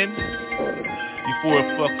sin before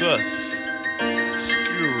it fuck us.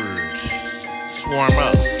 Scourge, swarm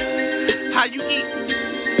up. How you eat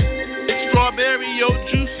strawberry, yo,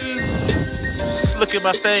 juices? Look at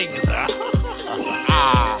my things.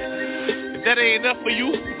 If that ain't enough for you,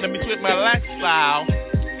 let me switch my lifestyle.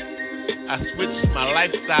 I switched my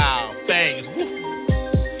lifestyle. Things.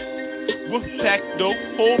 Woof pack, though.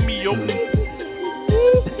 Hold me, yo.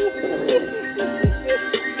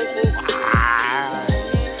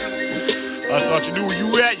 I thought you knew where you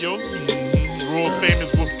were at, yo. World famous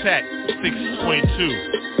Wolf Pack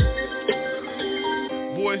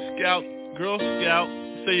 6.2. Boy Scout, Girl Scout,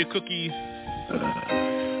 say your cookies. I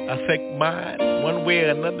take mine one way or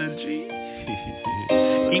another, G.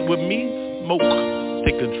 Eat with me, smoke,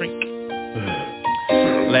 take a drink.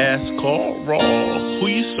 Last call, raw. Who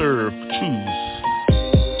you serve, choose.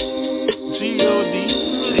 G-O-D,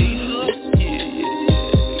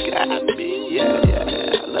 yeah. Got me,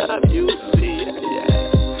 yeah. Love you, see,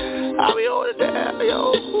 yeah. I'll be on it down,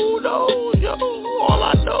 yo. Who knows, yo? All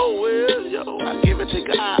I know is, yo, I give it to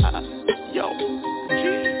God, yo.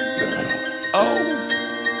 G-O-D-J-C,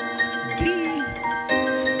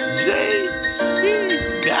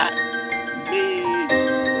 got me.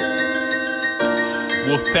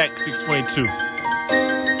 Wolfpack 6.2.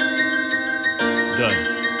 Done.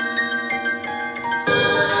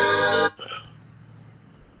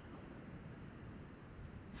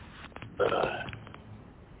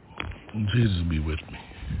 Jesus be with me.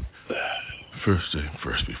 First thing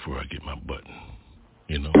first before I get my button.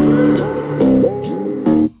 You know?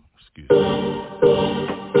 Excuse me.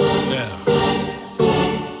 Now,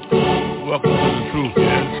 welcome to the truth,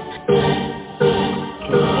 yeah?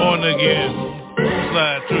 On again.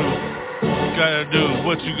 Slide through. Gotta do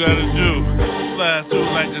what you gotta do. Slide through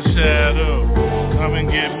like a shadow. Come and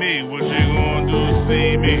get me. What you gonna do?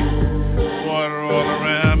 See me. Water all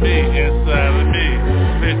around me. Inside of me.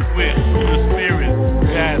 Liquid. The spirit.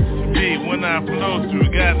 Got to be. When I flow through,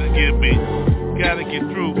 gotta get me. Gotta get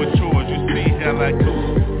through with chores. You see how I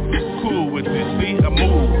cool with it. See, I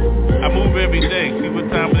move every day. See what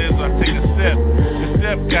time it is, I take a step. The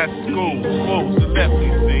step got school. Whoa, to left me,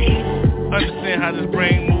 see. Understand how this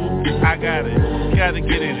brain moves? I got it. Gotta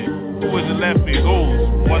get in it. Who is it left me? Goes.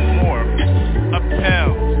 One more.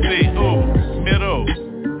 Uptown. See, ooh. Middle.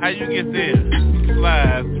 How you get there?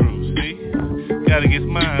 Slide through, see? Gotta get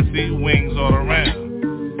mine, see? Wings all around.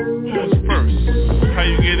 Who's first? How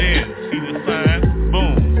you get in? See the sign?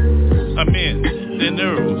 Boom. I'm in. Then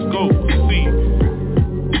arrows go. See.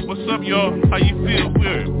 What's up, y'all? How you feel?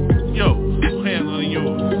 Weird. Yo, handling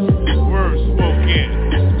yours. Words spoken.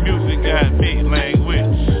 Music got me.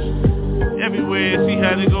 Language. Everywhere. See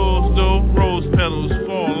how it goes, though. Rose petals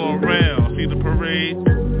fall around. See the parade?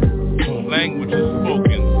 Language is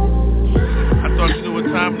spoken. I thought you knew what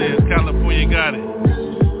time it is. California got it.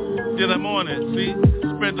 Till I'm on it, see?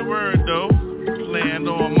 Spread the word, though. Land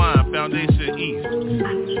on mine, foundation east. I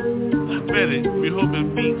bet it, we hope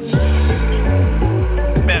it beats.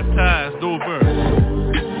 Baptized over.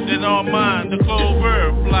 Then on mine, the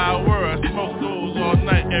clover, flower. I smoke those all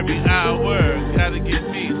night, every hour. Gotta get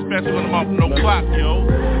me, especially when I'm off no clock, yo.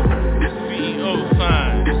 CEO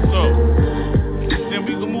sign, so. Then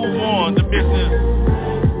we can move on to business.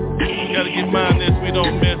 Gotta get mine this, we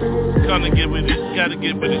don't miss. Come to get with it, gotta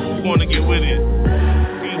get with it, who's gonna get with it?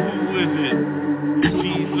 See, who is it?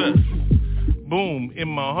 Jesus. Boom, in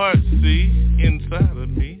my heart, see, inside of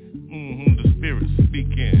me. The spirit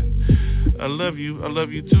speaking. I love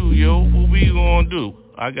you too, yo. What we gonna do?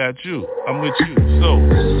 I got you, I'm with you. So,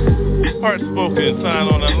 heart spoken, sign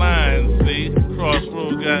on the line, see.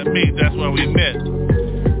 Crossroads got me, that's why we met.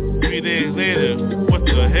 3 days later, what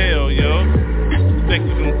the hell, yo? Sex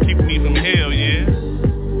is gonna keep me from hell, yeah?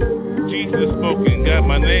 Jesus spoken, got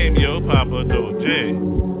my name, yo, Papa Doje.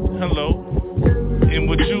 Hello. And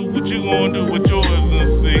what you gonna do with yours,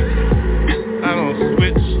 let's see? I don't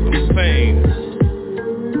switch, I'm sane.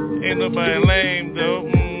 Ain't nobody lame, though.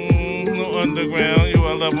 No underground, yo,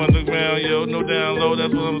 I love underground, yo. No down low,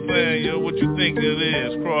 that's what I'm saying, yo. What you think it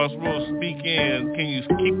is? Crossroads speaking, can you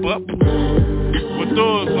keep up? With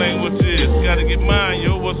those language is, gotta get mine,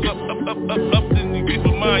 yo. What's up, then you keep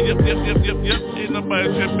a mind, yep. Ain't nobody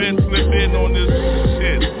tripping, slipping on this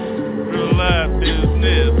shit. Real life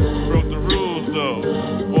business, broke the rules, though.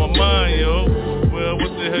 On mine, yo. Well,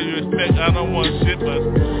 what the hell you expect? I don't want shit, but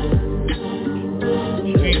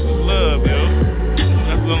Jesus love, yo.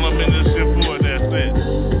 That's all I'm in this shit for, that's it.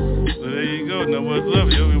 So there you go. Now what's up,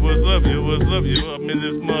 yo? What's up, yo? I'm in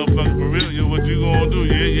this motherfucker for real, yo. What you gonna do?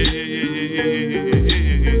 Yeah.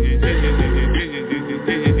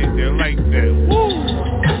 Like that. Woo!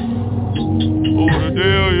 Oh, the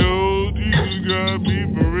deal, yo. Jesus got me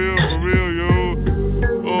for real, yo.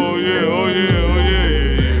 Oh yeah.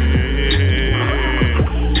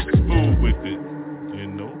 Move with it, you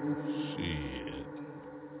know. Shit.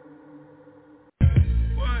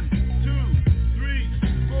 1, 2, 3,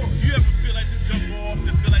 4. You ever feel like this jump off?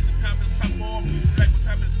 You feel like the time is pop off? You feel like the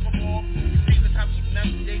time is come off? You see the time you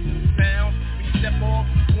navigate the sound? When you step off,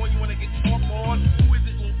 when you wanna get off on? Who is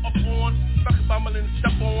it up on? Fuck bumbling,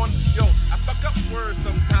 step on. Yo, I fuck up words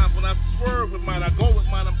sometimes when I swerve with mine. I go with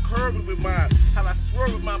mine, I'm curving with mine. How I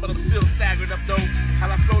swerve with mine, but I'm still staggered up though. How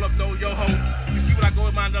I float up though, yo ho. You see when I go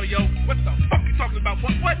with mine though, yo. What the fuck you talking about?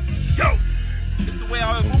 What? Yo! It's the way I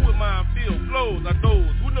always move with mine, feel, flows, I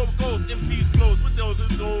doze. Who knows goes, MCs flows, what those,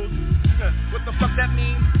 what the fuck that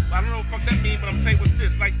mean? I don't know what the fuck that mean, but I'm saying with this,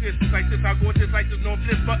 like this, I go with this, like this, no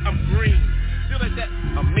this, but I'm green. Feel like that,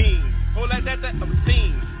 I'm mean. Hold like that, I'm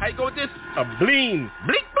seen. How you go with this? A bleen.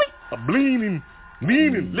 Blink, a bleening,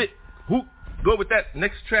 meaning, lit. Who? Go with that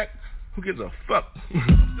next track. Who gives a fuck?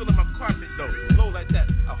 I'm still in my carpet though. Flow like that.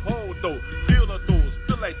 I hold those. Feel of those.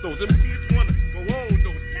 Feel like those. MCs wanna go on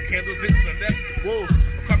those. Candles into the left. Whoa.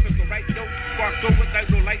 The carpet's the right though. Sparks over like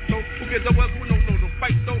no light though. Who gives a fuck? Who no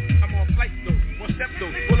fight though. I'm on flight though. One step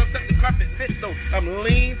though. Pull up the carpet fit though. I'm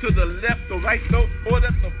lean to the left or right though. Or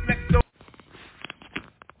that's the flex though.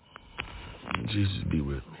 Jesus be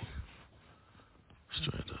with me.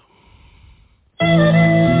 Straight up.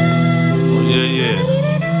 Oh yeah.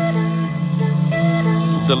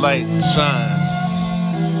 The light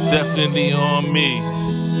shines definitely on me.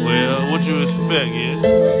 Well, what you expect, yeah?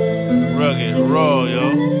 Rugged, raw,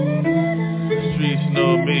 yo. Streets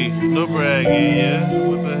know me. No bragging, yeah?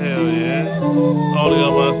 What the hell, yeah? Only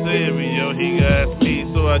on my Savior, yo. He got me,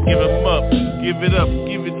 so I give him up. Give it up,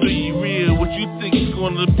 give it to you real. What you think it's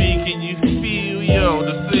gonna be, can you feel, yo?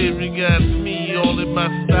 The Savior got me, all in my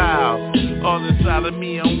style. All inside of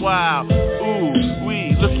me, I'm wild. Ooh,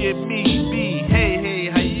 look at me, be. Hey,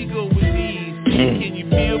 how you go with these? Can you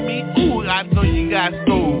feel me? Ooh, I know you got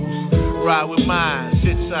souls. Ride with mine,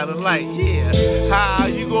 shit shining light, yeah. How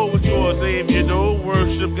you go with yours, Savior, though?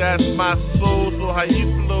 Worship got my soul, so how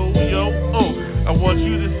you flow, yo? Oh, I want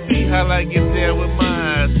you to see how I get there with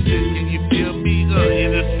mine. Shit, can you feel me? In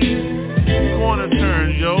the street, corner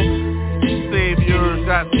turn, yo. Savior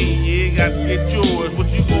got me, yeah, got to get yours. What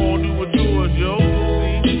you gonna do with yours, yo?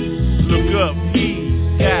 See? Look up, he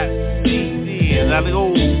got me, yeah. I like, oh,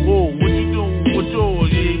 what you doing with yours?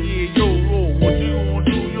 Yeah, yo, what you gonna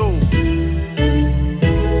do, yo?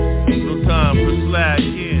 No time for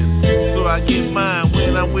slacking, so I get mine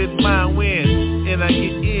when I'm with mine when, and I get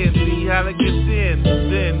in, see how I get in,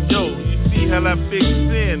 then, yo, you see how I fix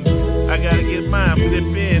in. I gotta get mine,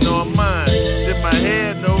 flip in on mine. Dip my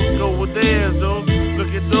head, no, go with theirs, though. Look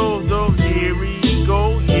at those, though. Here we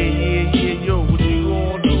go. Yeah, yo. What you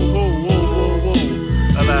gonna do? Whoa.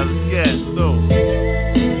 A lot of gas, though.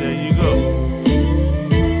 There you go.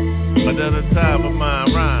 Another time of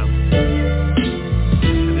mine rhyme.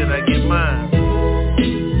 And then I get mine.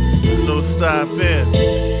 No stopping.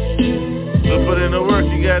 So put in the work,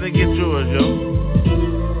 you gotta get yours, yo.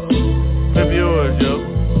 Flip yours, yo.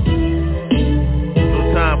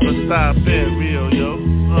 Time for stopping, real, yo.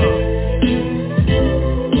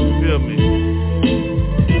 Feel me?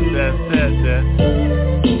 That.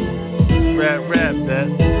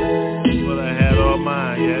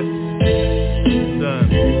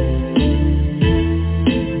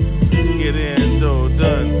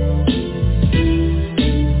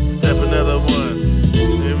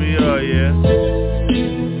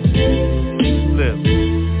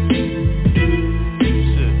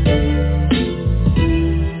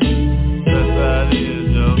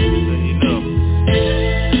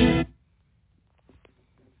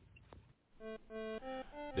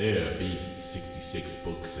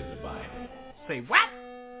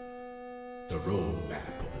 the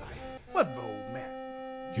roadmap of life. What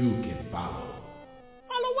roadmap? You can follow.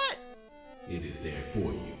 Follow what? It is there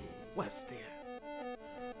for you. What's there?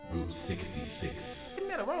 Route 66. Isn't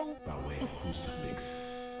that a road? By way of crucifix.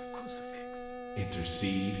 Crucifix.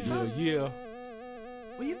 Intercede. Yeah.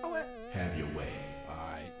 Well, you know what? Have your way. All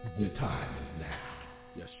right. The time is now.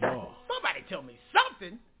 Yes, sure. Somebody tell me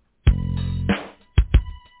something.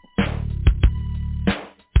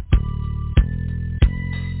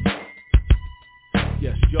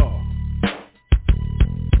 Yes, y'all.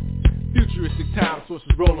 Futuristic time sources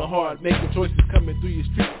rolling hard, making choices coming through your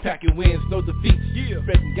streets, packing wins, no defeats. Yeah,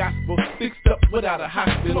 spreading gospel, fixed up without a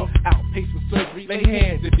hospital. Outpatient surgery, lay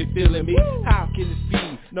hands if you're feeling me. Woo. How can this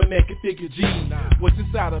be? No man can figure G. What's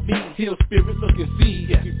inside of me? Heal spirit, look and see.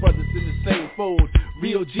 Yes, we brothers in the same fold.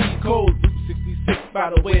 Real G code, Route 66 by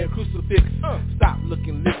the way of crucifix. Stop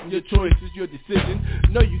looking, listen, your choice is your decision.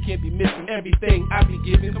 No, you can't be missing everything I be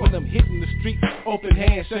giving. When I'm hitting the street, open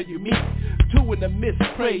hands show you me. Two in the midst,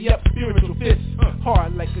 pray up, spiritual fists.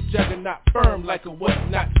 Hard like a juggernaut, firm like a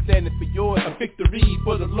whatnot. Standing for yours, a victory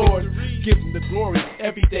for the Lord. Give him the glory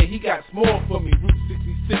every day, he got more for me. Route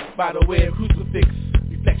 66 by the way of crucifix.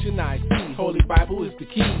 Reflection I see, Holy Bible is the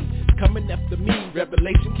key. Coming after me,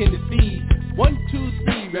 revelation can deceive. 1, 2,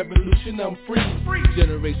 3, revolution, I'm free.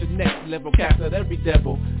 Generation next level, cast out every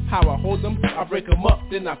devil. How I hold them, I break them up,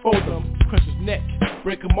 then I fold them. Crush his neck,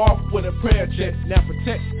 break him off with a prayer check. Now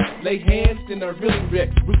protect, lay hands, then I really wreck.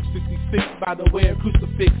 Route 66 by the way of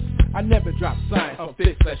crucifix. I never drop signs on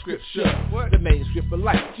fix like scripture. The manuscript of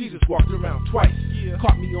life, Jesus walked around twice.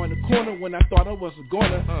 Caught me on the corner when I thought I was a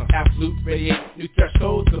goner. Absolute radiate, new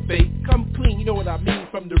thresholds of faith. Come clean, you know what I mean,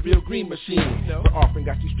 from the real green machine. The offering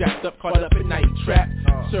got you strapped up, caught up, and now you trapped.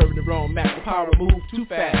 Serving the wrong master, power move too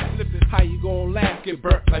fast. How you gon' laugh, get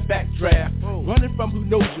burnt like backdraft. Running from who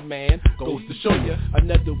knows you, man, goes to show you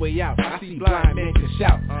another way out. I see blind men can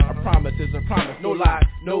shout. A promise is a promise, no lie,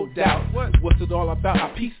 no doubt. What's it all about?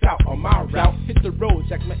 I peace out on my route. Hit the road,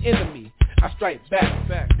 check my enemy. I strike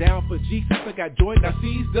back. Down for Jesus, I got joy. Now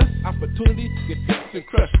seize this opportunity to get fixed and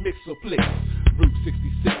crush, mix or flicks. Route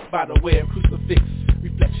 66 by the way of crucifix.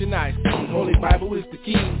 Reflection I see, Holy Bible is the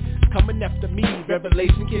key. Coming after me,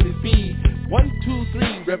 revelation can it be? 1, 2,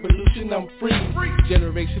 3, revolution, I'm free.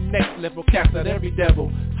 Generation next level, cast out every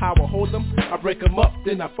devil. How I hold them, I break them up,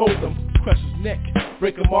 then I fold them. Crush his neck,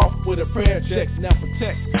 break him off with a prayer check. Now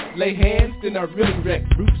protect, lay hands, then I really wreck.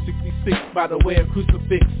 Route 66 by the way of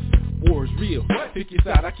crucifix. War is real, pick your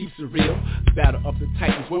side, I keep it real. Battle of the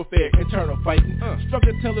titans, warfare, internal fighting.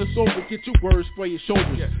 Struggle till it's over, get your words for your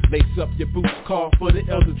shoulders. Lace up your boots, call for the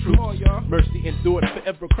elder troops. Mercy endured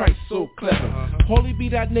forever, Christ so clever. Holy be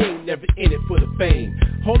thy name, never in it for the fame.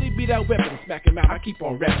 Holy be thy weapon, smack him out, I keep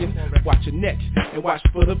on wrecking. Watch your neck, and watch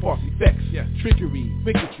for the false effects. Trickery,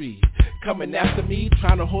 bigotry, coming after me,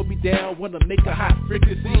 trying to hold me down, wanna make a hot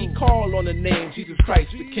fricassee. Call on the name, Jesus Christ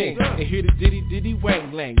the King, and hear the diddy diddy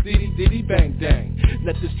wang lang, diddy diddy bang dang.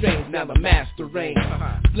 Nothing strange, now the master reigns.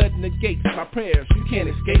 Blood in the gates, my prayers, you can't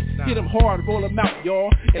escape. Hit them hard, roll them out,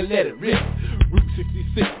 y'all, and let it rip. Route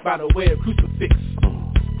 66 by the way of crucifix.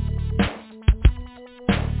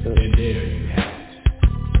 And there you have it.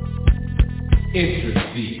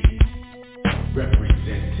 Intercede,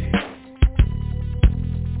 representing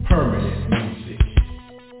permanent music.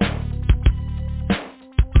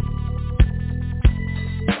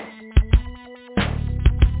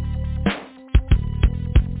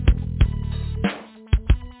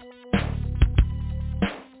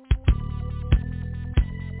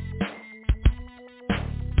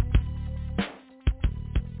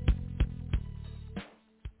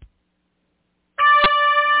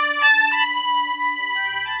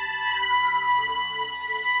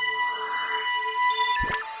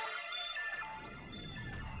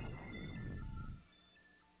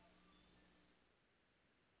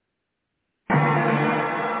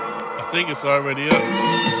 I think it's already up.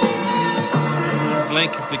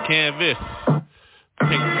 Blank is the canvas.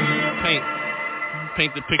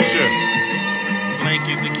 Paint the picture. Blank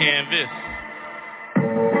is the canvas.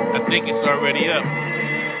 I think it's already up.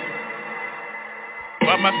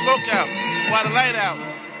 Why my smoke out? Why the light out?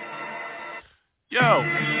 Yo.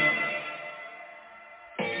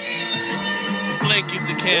 Blank is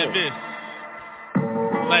the canvas.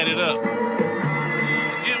 Light it up.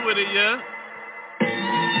 Get with it, yeah.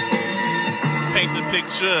 Paint the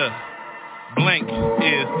picture. Blank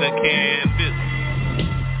is the canvas.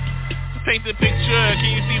 Paint the picture.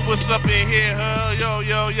 Can you see what's up in here, huh? Yo.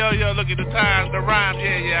 Look at the time, the rhyme.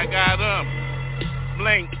 Yeah, I got them.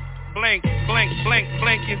 Blank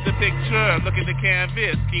is the picture. Look at the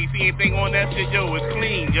canvas. Can you see anything on that shit? Yo, it's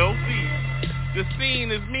clean. Yo, see. The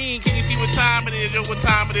scene is mean. Can you see what time it is? Yo, what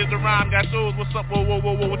time it is? The rhyme got those. What's up? Whoa.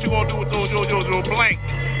 What you gonna do with those? Yo, blank.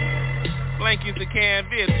 Blank is the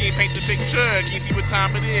canvas. Can you paint the picture? Can you see what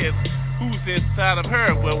time it is? Who's inside of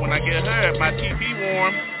her? Well, when I get her, my TP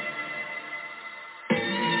warm.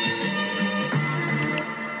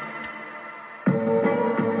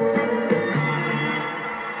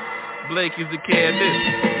 Blake is the canvas.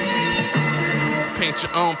 Paint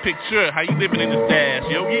your own picture. How you living in the stash?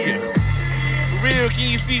 Yo, yeah. For real, can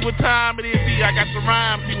you see what time it is? See, I got the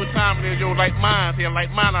rhyme. See what time it is? Yo, like mine. See, I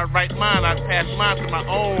like mine. I write mine. I pass mine to my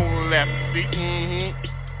own left. See?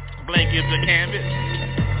 Blank is the canvas.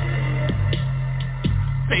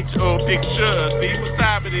 Paint your own picture. See what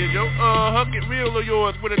time it is? Yo, get real of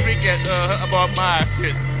yours with a drink at, about my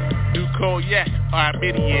shit. New cognac,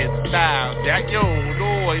 Armenian style. Jack, yo,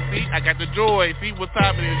 noise, see, I got the joy, see, what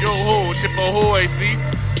time it is, yo, ho, chip ahoy, see,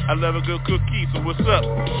 I love a good cookie, so what's up?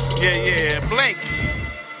 Yeah, blank,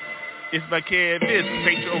 it's my canvas,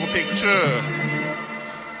 paint your own picture.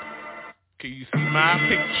 Can you see my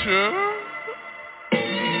picture?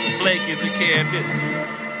 Blank is a canvas.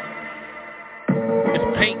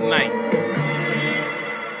 It's paint night.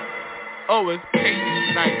 Oh, it's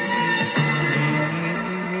paint night.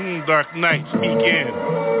 Dark night, speaking.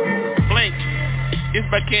 Blank, it's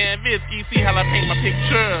my canvas. Can you see how I paint my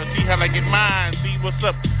picture? See how I get mine? See what's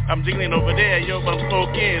up? I'm jiggling over there, yo, but I'm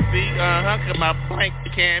smoking. See, cause my blank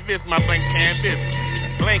canvas, my blank canvas.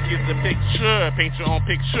 Blank is the picture. Paint your own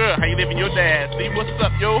picture. How you living your dad? See what's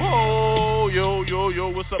up, yo ho, yo,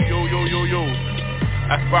 what's up, yo.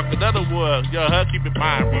 I sparked another word, yo, keep it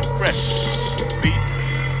mind refreshed. See,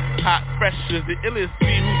 hot fresh is the illest.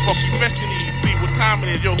 See who's fucking fresh in these. See what time it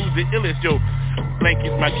is, yo, who's the illest, yo. Blank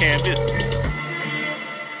is my canvas.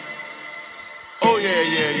 Oh yeah.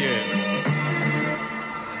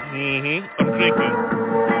 I'm drinking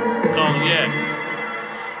cognac.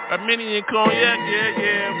 Armenian cognac,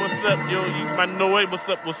 yeah. What's up, yo? You my noise. What's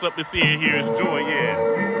up? It's here. It's joy, yeah.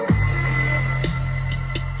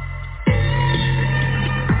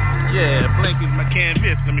 Yeah, blank is my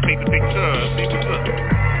canvas. Let me paint the picture. See what's up.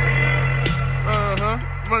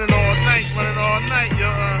 Running all night, yo,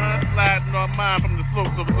 sliding on mine from the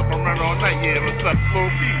slopes of I'm running all night, yeah, what's up,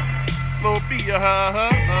 slow B,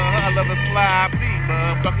 I love a slide B,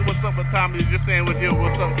 motherfucker, what's up, what time is it, just saying with you,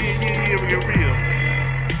 what's up, yeah, we get real,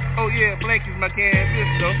 oh yeah, blank is my canvas,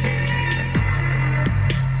 though,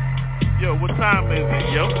 yo, what time is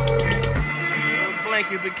it, yo, blank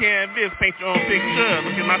is the canvas, paint your own picture,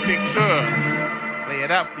 look at my picture, lay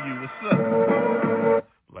it out for you, what's up,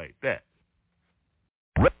 like that.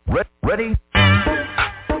 Ready?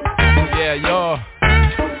 Yeah, y'all.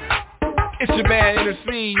 It's your man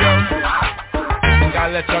NC, yo.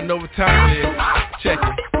 Gotta let y'all know what time it is. Check it.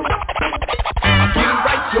 Get it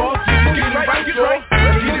right, y'all. Get it right, y'all.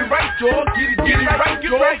 Get it right, y'all. Get it right,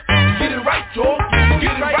 y'all. Get it right, y'all.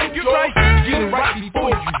 Get it right, y'all. Get it right before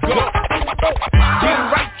you go. Get it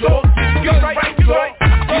right, y'all. Get it right, y'all.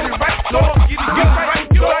 Get it right, y'all. Get it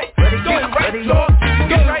right, y'all. Get it right, y'all.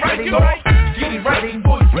 Get it right, y'all. Get it right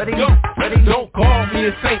before you go. Don't call me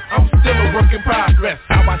a saint, I'm still a work in progress.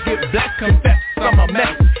 How I get black, confess, I'm a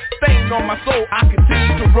mess. Stain on my soul, I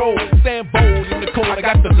continue to roll. Stand bold in the cold, I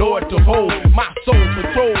got the Lord to hold. My soul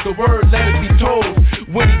patrol, the word let it be told.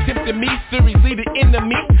 When he tempted me, seriously the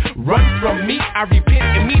enemy run from me, I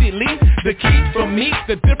repent immediately. The key for me,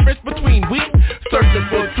 the difference between we searching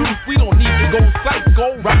for truth, we don't need to go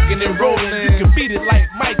psycho. Rocking and rolling, you can beat it like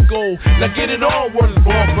Michael. Now get it on, word is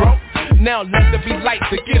born, bro. Now let there be light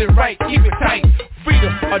to get it right, keep it tight.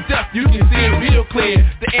 Freedom or death, you can see it real clear.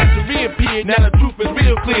 The answer reappeared, now the truth is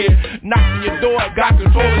real clear. Knocking your door, God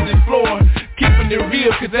controlling this floor. Keeping it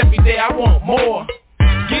real, cause every day I want more.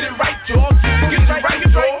 Get it right, y'all. Get it right,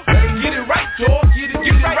 y'all. Get it right, y'all. Get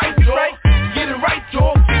it right, y'all. Get it right,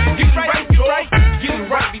 y'all. Get it right, y'all. Get it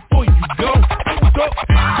right before you go.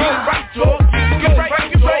 Get it right, y'all. Get it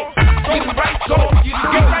right, y'all. Get it right, y'all. Get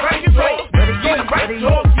it right,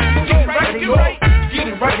 y'all. Get it right, y'all. Get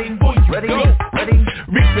it right before you go.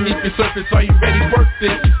 Reach beneath the surface, are you ready? Work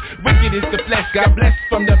this. Wicked is the flesh, God bless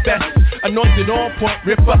from the best. Anointed on point,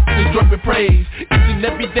 rip up the drunk with praise. Each and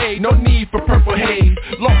every day, no need for purple haze.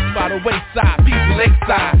 Lost by the wayside, peace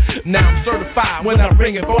lakeside. Now I'm certified when I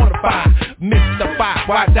bring it bonafide. Mystified,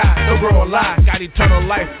 why die? The world lie. Got eternal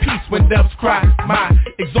life, peace when doves cry. My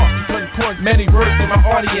exhausted concord, many words to my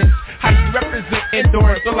audience. How you represent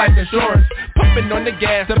endurance or life insurance. Pumping on the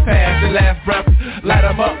gas to pass the last breath. Light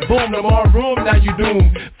 'em up, boom, no more room, now you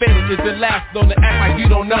doom. Fatal is the last, don't act like you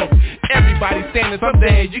don't know. Everybody standing,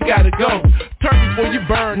 someday you gotta go. Turn before you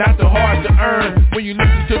burn, not too hard to earn. When you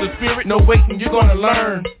listen to the spirit, no waiting, you're gonna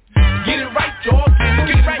learn. Get it right, y'all.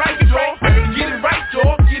 Get it right, y'all. Get it right,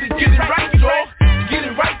 y'all. Get it right, y'all. Get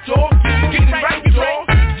it right, y'all. Get it right, y'all.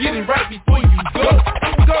 Get it right before you go.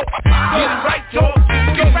 Get it right, y'all.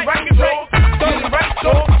 Get it right, y'all. Get it right,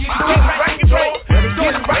 y'all. Get it right, y'all.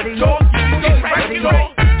 Get it right, y'all. Get it right,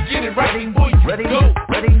 y'all. Get it right before you go.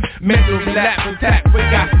 Mental relapse attack with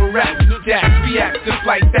gospel rap. Jacks react just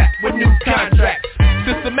like that with new contracts.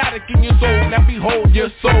 Systematic in your soul, now behold your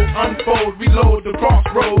soul unfold, reload the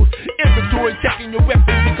crossroads. Inventory checking your weapons,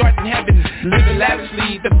 regarding heaven. Living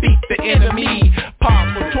lavishly, defeat the enemy.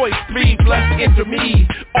 Powerful choice, 3 plus enter me.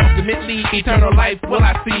 Ultimately, eternal life will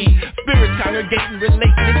I see. Spirits congregating,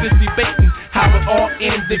 relating, just debating how it all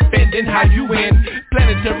ends, defending how you win.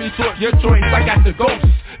 Planetary source, your choice, I got the ghost.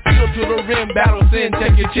 Feel to the rim, battle sin,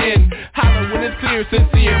 check your chin. Holler when it's clear,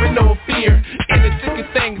 sincere, and no fear. In the thickest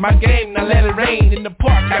things, my game, now let it rain. In the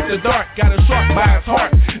park, after dark, got a shark by his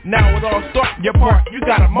heart. Now it all starts, your part, you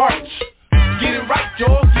gotta march. Get it right,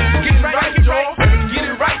 y'all, get it right, y'all. Get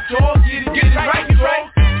it right, y'all, get it right, y'all.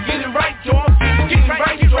 Get it right, y'all, get it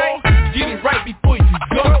right, y'all. Get it right before you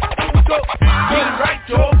go. Get it right,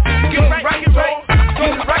 y'all, get it right, y'all.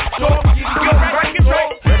 Get it right, y'all, get it right,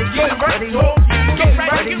 y'all. Get it right, y'all. Get it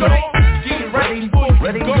right, y'all. Get it right before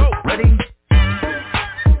you go. Ready,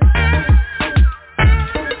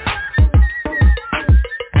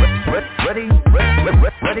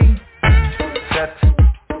 set,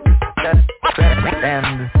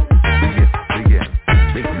 and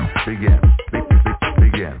begin.